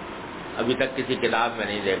 ابھی تک کسی کتاب میں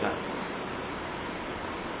نہیں دیکھا،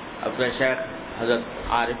 اپنے شیخ حضرت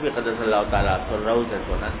عارفی قدس اللہ تعالیٰ سنہ سے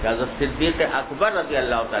سنا کہ حضرت صدیق اکبر رضی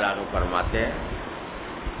اللہ تعالیٰ عنہ فرماتے ہیں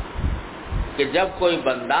کہ جب کوئی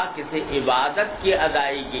بندہ کسی عبادت کی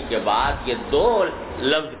ادائیگی کے بعد یہ دو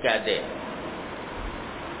لفظ کہہ دے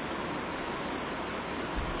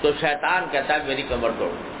تو شیطان کہتا ہے میری کمر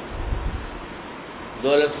توڑ۔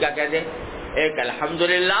 دو لفظ کیا کہہ دے؟ ایک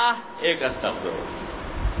الحمدللہ، ایک استغفر۔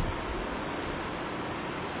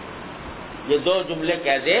 یہ دو جملے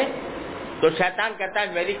کہہ دے تو شیطان کہتا ہے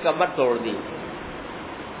میری کمر توڑ دی۔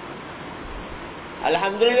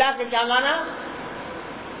 الحمدللہ کے کیا معنی؟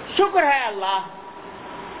 شکر ہے اللہ۔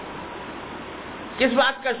 کس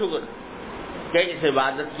بات کا شکر؟ کہ اس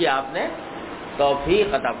عبادت کی آپ نے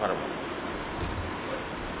توفیق عطا فرمائی۔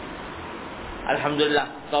 الحمدللہ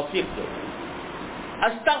توفیق دو۔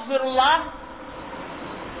 استغفر اللہ،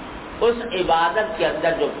 اس عبادت کے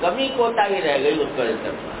اندر جو کمی کوتاہی رہ گئی اس کو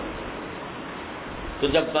استغفار۔ تو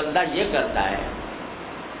جب بندہ یہ کرتا ہے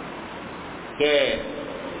کہ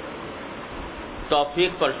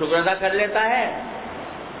توفیق پر شکر ادا کر لیتا ہے،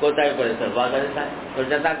 کوتاہی پر استغفار کر لیتا ہے، تو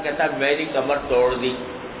شیطان کہتا ہے میری کمر توڑ دی،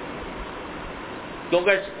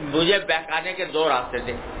 کیونکہ مجھے بہکانے کے دو راستے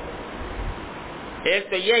تھے۔ ایک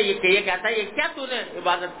تو یہ کہ یہ کہتا ہے یہ کیا تو نے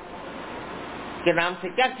عبادت کے نام سے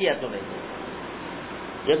کیا کیا تو نے؟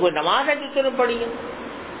 یہ کوئی نماز ہے جو تو نے پڑھی ہے؟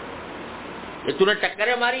 یہ تو نے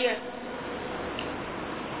ٹکریں ماری ہے؟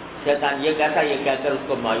 شیطان یہ کہتا ہے، یہ کہہ کر اس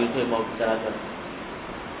کو مایوس مبتلا کر۔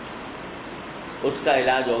 اس کا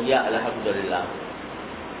علاج ہو گیا الحمدللہ،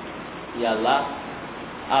 یا اللہ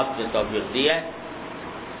آپ نے توفیق دی ہے۔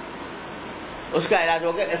 اس کا علاج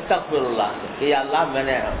ہو گیا استغفر اللہ، کہ یا اللہ میں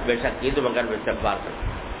نے بے شک کی تو مگر استغفار کر۔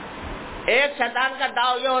 ایک شیطان کا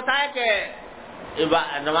داؤ یہ ہوتا ہے کہ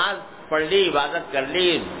نماز پڑھ لی، عبادت کر لی،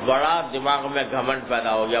 بڑا دماغ میں گھمنڈ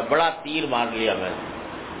پیدا ہو گیا، بڑا تیر مار لیا میں نے،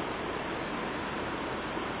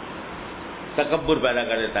 تکبر پیدا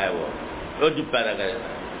کر دیتا ہے، وہ عجب پیدا کر دیتا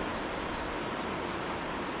ہے،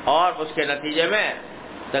 اور اس کے نتیجے میں،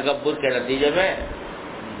 تکبر کے نتیجے میں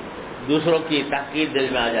دوسروں کی تحقیر دل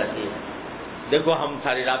میں آ جاتی ہے۔ دیکھو ہم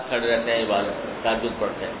ساری رات کھڑے رہتے ہیں، عبادت تہجد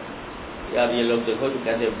پڑھتے ہیں، یار یہ لوگ دیکھو جو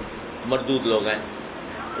کیسے مردود لوگ ہیں،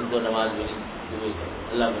 ان کو نماز بھی نہیں،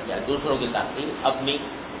 اللہ بچائے۔ دوسروں کی تحقیر، اپنی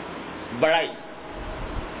بڑائی،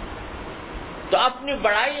 تو اپنی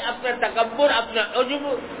بڑائی، اپنے تکبر، اپنے عجب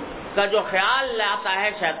کا جو خیال لاتا ہے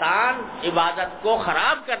شیطان عبادت کو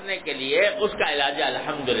خراب کرنے کے لیے، اس کا علاج ہے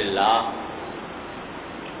الحمدللہ۔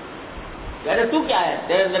 یعنی تو کیا ہے،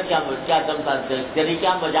 تیرے اندر کیا دم تھا، تیری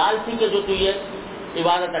کیا مجال تھی کہ جو تو یہ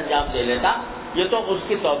عبادت انجام دے لیتا؟ یہ تو اس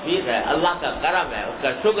کی توفیق ہے، اللہ کا کرم ہے، اس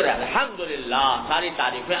کا شکر ہے۔ الحمدللہ، ساری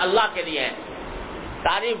تعریفیں اللہ کے لیے ہیں،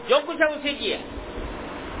 تعریف جو کچھ ہے اسی کی ہے۔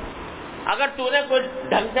 اگر تو نے کوئی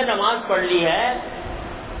ڈھنگ سے نماز پڑھ لی ہے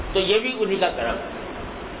تو یہ بھی انہی کا کرم ہے،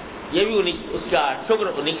 یہ بھی اس کا شکر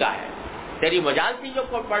انہی کا ہے، تیری مجال تھی جو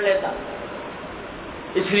پڑھ لیتا۔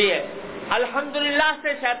 اس لیے الحمدللہ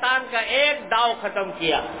سے شیطان کا ایک داؤ ختم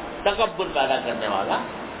کیا، تکبر پیدا کرنے والا،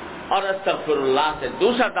 اور استغفر اللہ سے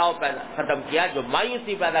دوسرا داؤ ختم کیا جو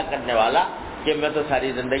مایوسی پیدا کرنے والا، کہ میں تو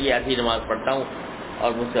ساری زندگی ایسی نماز پڑھتا ہوں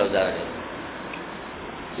اور مجھ سے گزارا نہیں۔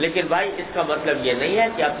 لیکن بھائی اس کا مطلب یہ نہیں ہے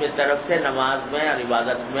کہ اپنی طرف سے نماز میں اور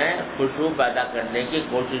عبادت میں خشوع پیدا کرنے کی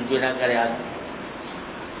کوشش بھی نہ کرے آدمی۔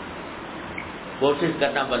 کوشش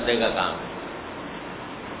کرنا بندے کا کام ہے،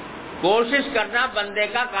 کوشش کرنا بندے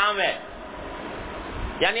کا کام ہے،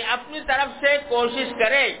 یعنی اپنی طرف سے کوشش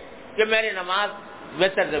کرے کہ میری نماز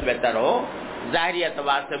بہتر سے بہتر ہو، ظاہری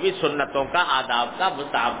اعتبار سے بھی سنتوں کا، آداب کا،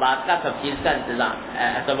 مستحبات کا، سب چیز کا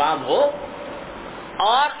اہتمام ہو،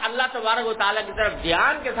 اور اللہ تبارک و تعالیٰ کی طرف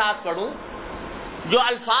دھیان کے ساتھ پڑھوں، جو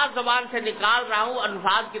الفاظ زبان سے نکال رہا ہوں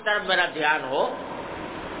الفاظ کی طرف میرا دھیان ہو۔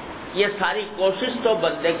 یہ ساری کوشش تو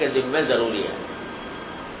بندے کے ذمہ ضروری ہے،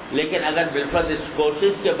 لیکن اگر بالفرض اس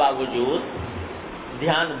کوشش کے باوجود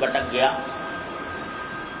دھیان بھٹک گیا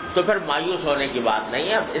تو پھر مایوس ہونے کی بات نہیں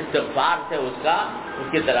ہے، استغفار سے اس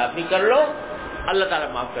کی تلافی کر لو، اللہ تعالیٰ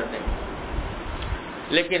معاف کر دیں گے،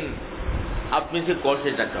 لیکن اپنی سی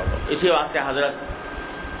کوشش نہ چھوڑو۔ اسی واسطے حضرت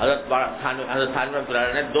تھانوی رحمۃ اللہ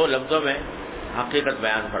علیہ نے دو لفظوں میں حقیقت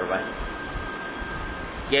بیان فرمائی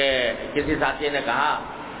کہ کسی ساتھی نے کہا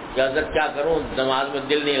کہ حضرت کیا کروں، نماز میں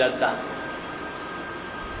دل نہیں لگتا،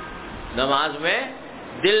 نماز میں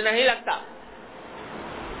دل نہیں لگتا۔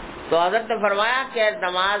 تو حضرت نے فرمایا کہ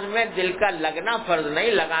نماز میں دل کا لگنا فرض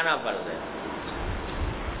نہیں، لگانا فرض ہے،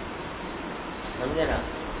 سمجھے نا؟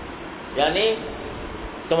 یعنی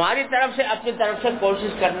تمہاری طرف سے اپنی طرف سے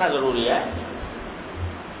کوشش کرنا ضروری ہے.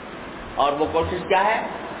 اور وہ کوشش کیا ہے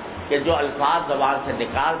کہ جو الفاظ زبان سے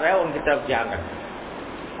نکال رہے ہو ان کی طرف دھیان رکھنا.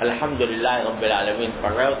 الحمدللہ رب العالمین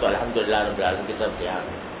پڑھ رہے ہو تو الحمدللہ رب العالمین کی طرف دھیان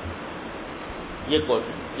رکھنا. یہ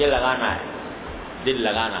کوشش، یہ لگانا ہے، دل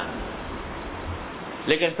لگانا ہے.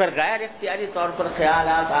 لیکن پھر غیر اختیاری طور پر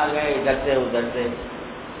خیالات آ گئے ادھر سے ادھر سے،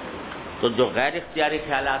 تو جو غیر اختیاری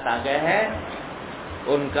خیالات آ گئے ہیں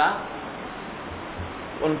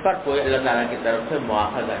ان پر کوئی اللہ تعالیٰ کی طرف سے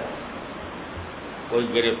مواخذہ ہے، کوئی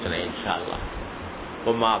گرفت نہیں انشاءاللہ،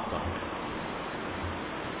 وہ معاف کرو.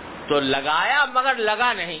 تو لگایا مگر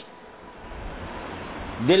لگا نہیں.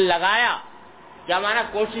 دل لگایا کیا معنی؟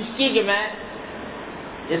 کوشش کی کہ میں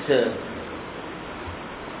اس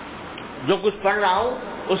جو کچھ پڑھ رہا ہوں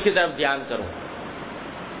اس کی طرف دھیان کروں،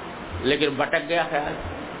 لیکن بھٹک گیا خیال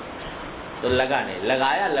تو لگا نہیں.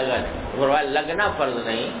 لگایا لگا نہیں. لگنا فرض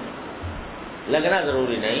نہیں، لگنا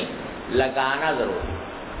ضروری نہیں، لگانا ضروری.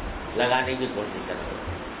 لگانے کی کوشش کرو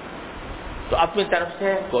تو اپنی طرف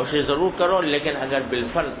سے کوشش ضرور کرو، لیکن اگر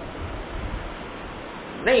بالفرض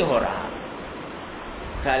نہیں ہو رہا،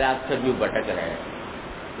 خیالات سے بھی بھٹک رہے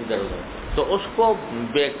ادھر ادھر، تو اس کو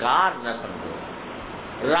بیکار نہ سمجھو،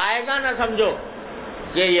 رائے گاہ نہ سمجھو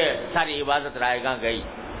کہ یہ ساری عبادت رائے گاہ گئی.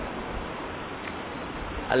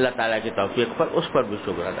 اللہ تعالیٰ کی توفیق پر اس پر بھی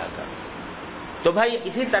شکر ادا کرو. تو بھائی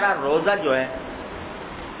اسی طرح روزہ جو ہے،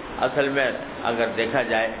 اصل میں اگر دیکھا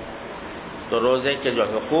جائے تو روزے کے جو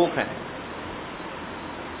حقوق ہیں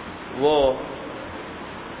وہ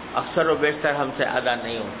اکثر و بیشتر ہم سے ادا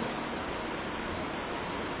نہیں ہوتے،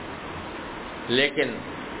 لیکن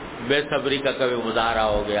بے صبری کا کبھی مظاہرہ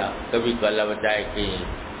ہو گیا، کبھی اللہ بچائے کہ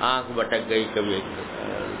آنکھ بھٹک گئی، کبھی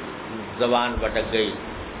زبان بھٹک گئی،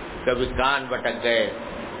 کبھی کان بھٹک گئے،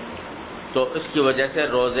 تو اس کی وجہ سے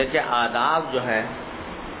روزے کے آداب جو ہیں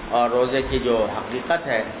اور روزے کی جو حقیقت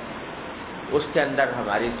ہے اس کے اندر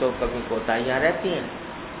ہماری تو کبھی کوتاہیاں رہتی ہیں.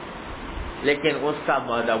 لیکن اس کا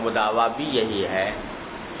مداوع بھی یہی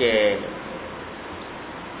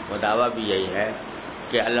ہے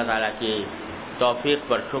کہ اللہ تعالیٰ کی توفیق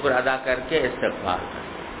پر شکر ادا کر کے استغفار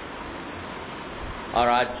کریں. اور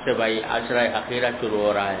آج سے بھائی عشرہ اخیرہ شروع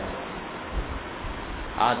ہو رہا ہے.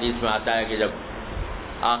 حدیث میں آتا ہے کہ جب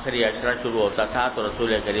آخری عشرہ شروع ہوتا تھا تو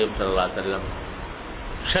رسول کریم صلی اللہ علیہ وسلم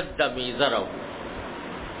شد میزرہ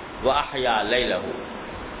وَأَحْيَا لَيْلَهُ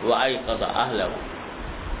وَأَيْقَظَ أَهْلَهُ،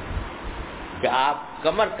 کہ آپ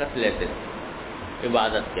کمر کس لیتے تھے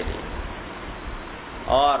عبادت کے لیے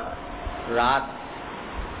اور رات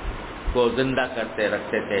کو زندہ کرتے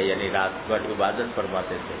رکھتے تھے، یعنی رات بھر عبادت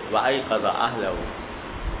فرماتے تھے. وَأَيْقَظَ أَهْلَهُ،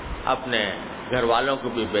 اپنے گھر والوں کو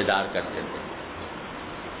بھی بیدار کرتے تھے.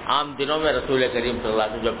 عام دنوں میں رسول کریم صلی اللہ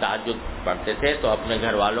علیہ وسلم جب تہجد پڑھتے تھے تو اپنے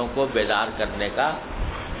گھر والوں کو بیدار کرنے کا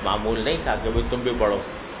معمول نہیں تھا کہ بھئی تم بھی پڑھو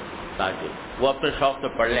تہجد. وہ اپنے شوق سے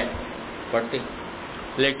پڑھتی،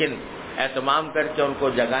 لیکن اہتمام کر کے ان کو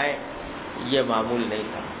جگائیں یہ معمول نہیں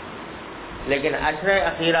تھا. لیکن عشرہ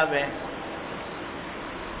اخیرہ میں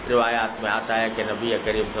روایات میں آتا ہے کہ نبی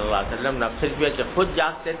کریم صلی اللہ علیہ وسلم نہ صرف یہ کہ خود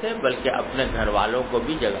جاگتے تھے بلکہ اپنے گھر والوں کو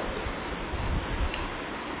بھی جگاتے تھے.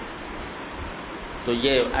 تو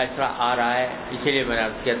یہ ایسا آ رہا ہے، اسی لیے میں نے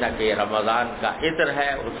عرض کیا تھا کہ یہ رمضان کا عطر ہے،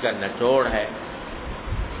 اس کا نچوڑ ہے.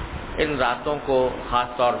 ان راتوں کو خاص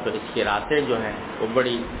طور پر اس کی راتیں جو ہیں وہ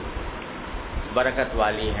بڑی برکت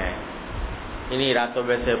والی ہیں. انہی راتوں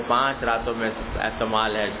میں سے 5 راتوں میں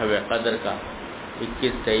احتمال ہے شب قدر کا،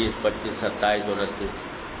 21، 23، 25، 27 اور 29.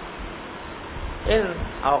 ان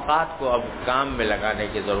اوقات کو اب کام میں لگانے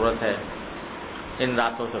کی ضرورت ہے، ان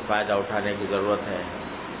راتوں سے فائدہ اٹھانے کی ضرورت ہے.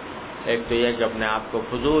 ایک تو یہ کہ اپنے آپ کو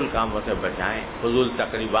فضول کاموں سے بچائیں، فضول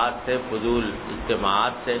تقریبات سے، فضول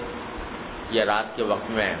اجتماعات سے. یہ رات کے وقت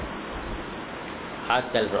میں آج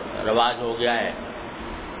کل رواج ہو گیا ہے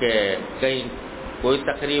کہ کہیں کوئی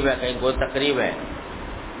تقریب ہے، کہیں کوئی تقریب ہے،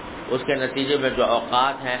 اس کے نتیجے میں جو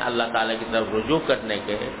اوقات ہیں اللہ تعالیٰ کی طرف رجوع کرنے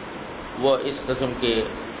کے، وہ اس قسم کی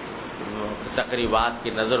تقریبات کی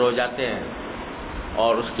نظر ہو جاتے ہیں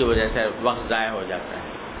اور اس کی وجہ سے وقت ضائع ہو جاتا ہے.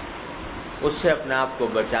 اس سے اپنے آپ کو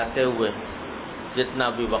بچاتے ہوئے جتنا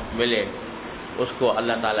بھی وقت ملے اس کو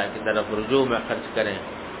اللہ تعالیٰ کی طرف رجوع میں خرچ کریں.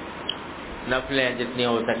 نفلیں جتنی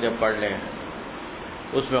ہو سکے پڑھ لیں،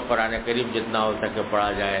 اس میں قرآن کریم جتنا ہو سکے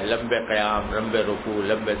پڑھا جائے. لمبے قیام، لمبے رکوع،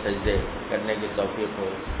 لمبے سجدے کرنے کی توفیق ہو.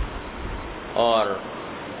 اور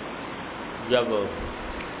جب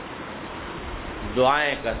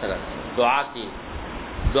دعائیں کثرت،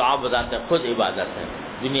 دعا بذات خود عبادت ہے،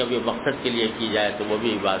 دنیاوی مقصد کے لیے کی جائے تو وہ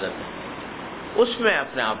بھی عبادت ہے. اس میں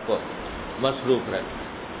اپنے آپ کو مصروف رکھیں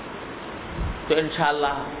تو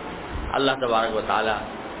انشاءاللہ اللہ تبارک و تعالی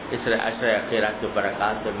اس عشر اخیرہ کی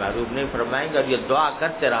برکات سے محروم نہیں فرمائیں گے. اور یہ دعا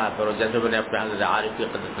کرتے رہا کرو جیسے میں نے اپنے حضرت عارف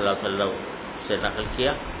قدس اللہ صلی اللہ علیہ وسلم سے نقل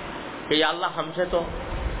کیا کہ یا اللہ ہم سے تو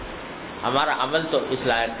ہمارا عمل تو اس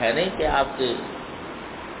لائق ہے نہیں کہ آپ کی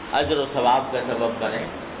اجر و ثواب کا سبب بنے،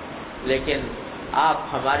 لیکن آپ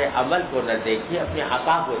ہمارے عمل کو نہ دیکھیے، اپنے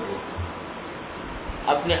عطا کو دیکھیے.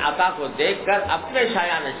 اپنے عطا کو دیکھ کر اپنے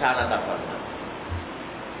شایع نشان عطا فرمائیں.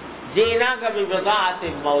 جینا کبھی بضاعت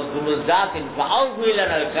مزدات فاوفی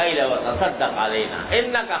لنا الکیل وتصدق علینا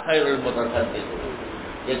انک خیر المتصدقین.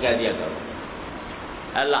 یہ کہہ دیا کرو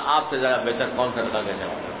اللہ آپ سے ذرا بہتر کون صدقہ دینے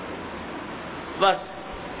والا. بس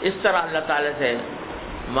اس طرح اللہ تعالیٰ سے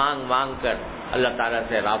مانگ کر، اللہ تعالیٰ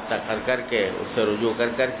سے رابطہ کر کے، اس سے رجوع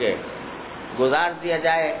کر کے گزار دیا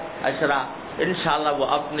جائے عشرہ. انشاءاللہ وہ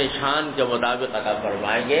اپنے شان کے مطابق عطا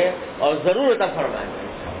فرمائیں گے اور ضرور عطا فرمائیں گے.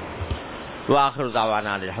 وآخر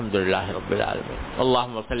دعوانا الحمدللہ رب العالمین.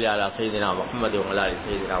 اللہم صلی علی سیدنا محمد وعلی آل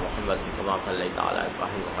سیدنا محمد کما صلیت علی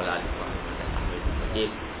ابراہیم وعلی آل ابراہیم انک حمید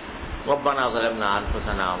مجید. ربنا ظلمنا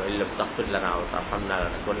انفسنا وان لم تغفر لنا وترحمنا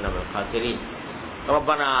لنكونن من الخاسرین.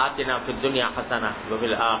 ربنا آتنا فی الدنیا حسنہ وفی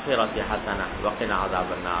الآخرۃ حسنہ وقنا عذاب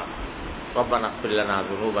النار. ربنا اغفر لنا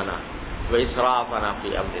ذنوبنا واسرافنا فی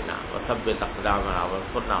امرنا وثبت اقدامنا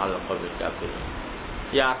وانصرنا علی القوم الکافرین.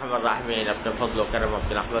 یا ارحم الراحمین اپنے فضل و کرم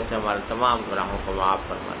اپنے رحمت سے ہمارے تمام گناہوں کو معاف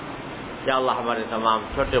فرما. یا اللہ ہمارے تمام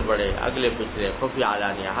چھوٹے بڑے اگلے پچھلے خفیہ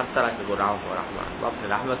علانیہ ہر طرح کے گناہوں کو رحمان اپنے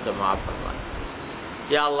رحمت سے معاف فرما.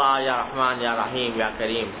 یا اللہ یا رحمان یا رحیم یا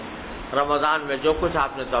کریم، رمضان میں جو کچھ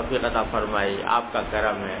آپ نے توفیق عطا فرمائی آپ کا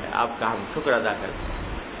کرم ہے، آپ کا ہم شکر ادا کرتے ہیں.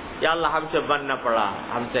 یا اللہ ہم سے بن نہ پڑا،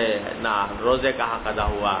 ہم سے نہ روزے کا حق ادا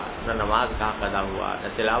ہوا، نہ نماز کا حق ادا ہوا، نہ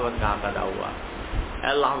تلاوت کا حق ادا ہوا. اے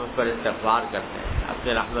اللہ ہم اس پر استغفار کرتے ہیں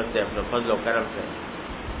اپنے رحمت سے، اپنے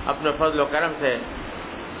فضل و کرم سے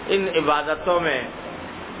ان عبادتوں میں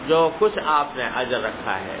جو کچھ آپ نے اجر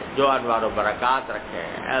رکھا ہے، جو انوار و برکات رکھے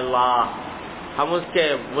ہیں، اے اللہ ہم اس کے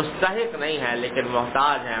مستحق نہیں ہیں لیکن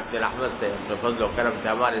محتاج ہیں. اپنی رحمت سے، اپنے فضل و کرم سے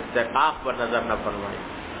ہمارے استحقاق پر نظر نہ فرمائیں،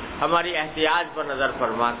 ہماری احتیاج پر نظر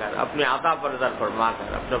فرما کر، اپنے عطا پر نظر فرما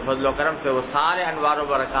کر اپنے فضل و کرم سے وہ سارے انوار و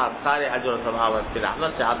برکات، سارے اجر و ثواب اپنی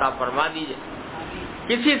رحمت سے عطا فرما دیجیے،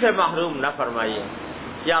 کسی سے محروم نہ فرمائیے.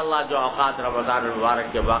 یا اللہ جو اوقات رمضان المبارک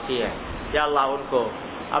کے باقی ہیں، یا اللہ ان کو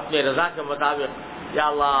اپنی رضا کے مطابق یا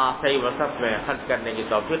اللہ صحیح وسط میں خرچ کرنے کی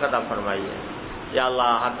توفیق عطا فرمائیے. یا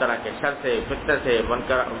اللہ ہر طرح کے شر سے، فتنے سے،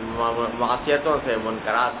 معصیتوں سے،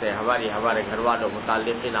 منکرات سے ہمارے گھر والوں،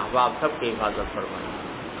 متعلقین، احباب سب کی حفاظت فرمائیے.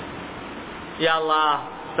 یا اللہ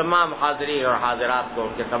تمام حاضرین اور حاضرات کو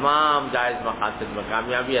ان کے تمام جائز مقاصد میں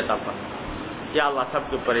کامیابی عطا فرما. یا اللہ سب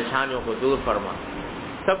کی پریشانیوں کو دور فرما،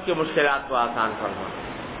 سب کی مشکلات کو آسان فرما.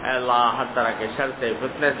 اے اللہ ہر طرح کے شر سے،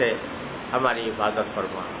 فتنے سے ہماری حفاظت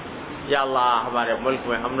فرما. یا اللہ ہمارے ملک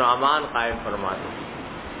میں امن و امان قائم فرما دے.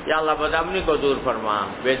 یا اللہ بدامنی کو دور فرما،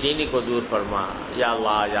 بے دینی کو دور فرما. یا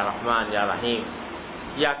اللہ یا رحمان یا رحیم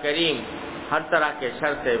یا کریم ہر طرح کے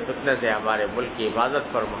شر سے، فتنے سے ہمارے ملک کی حفاظت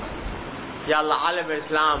فرما. یا اللہ عالم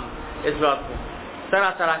اسلام اس وقت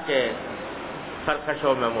طرح طرح کے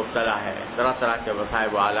سرکشوں میں مبتلا ہے، طرح طرح کے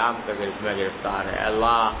مصائب و آلام کے میں گرفتار ہے.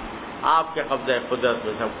 اللہ آپ کے قبضہ قدرت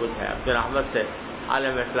میں سب کچھ ہے. اپنی رحمت سے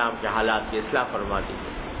عالم اسلام کے حالات کی اصلاح فرما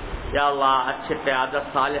دیجیے. یا اللہ اچھی قیادت،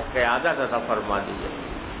 صالح قیادت عطا فرما دیجیے.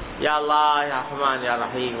 یا اللہ یا رحمان یا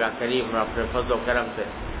رحیم یا کریم اپنے فضل و کرم سے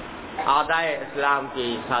اعدائے اسلام کی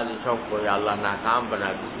سازشوں کو یا اللہ ناکام بنا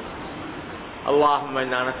دیجیے. اللہم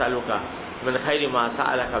انا نسألک من خیر ما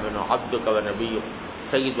سألک منہ عبدک و نبیک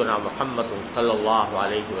سیدنا محمد صلی اللہ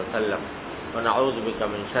علیہ وسلم ونعوذ بک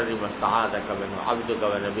من شر ما استعاذک منہ عبدک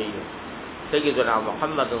و نبیک سیدنا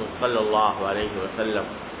محمد صلی اللہ علیہ وسلم.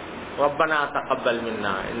 ربنا تقبل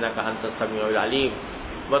منا انک انت السمیع العلیم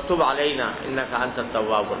وتب علینا انک انت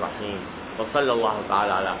التواب الرحیم. وصلی اللہ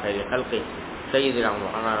تعالی علی خیر خلقہ سیدنا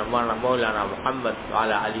مولانا محمد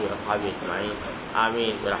وعلی آلہ وصحبہ اجمعین.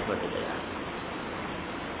 آمین برحمتک یا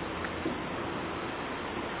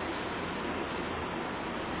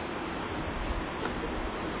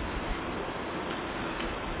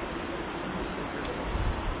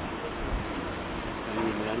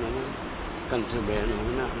کل سے بیان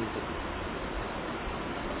ہونا ہم تو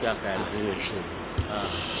کیا خیال ہے؟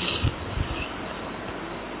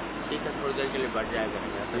 ٹھیک ہے، تھوڑی دیر کے لیے بیٹھ جایا کریں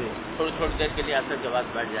گے، تھوڑی دیر کے لیے اثر کے بعد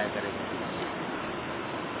بیٹھ جایا کریں گے.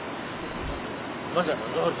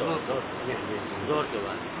 زہر کے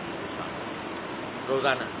بعد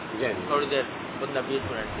روزانہ تھوڑی دیر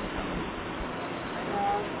 15-20 منٹ کے ساتھ.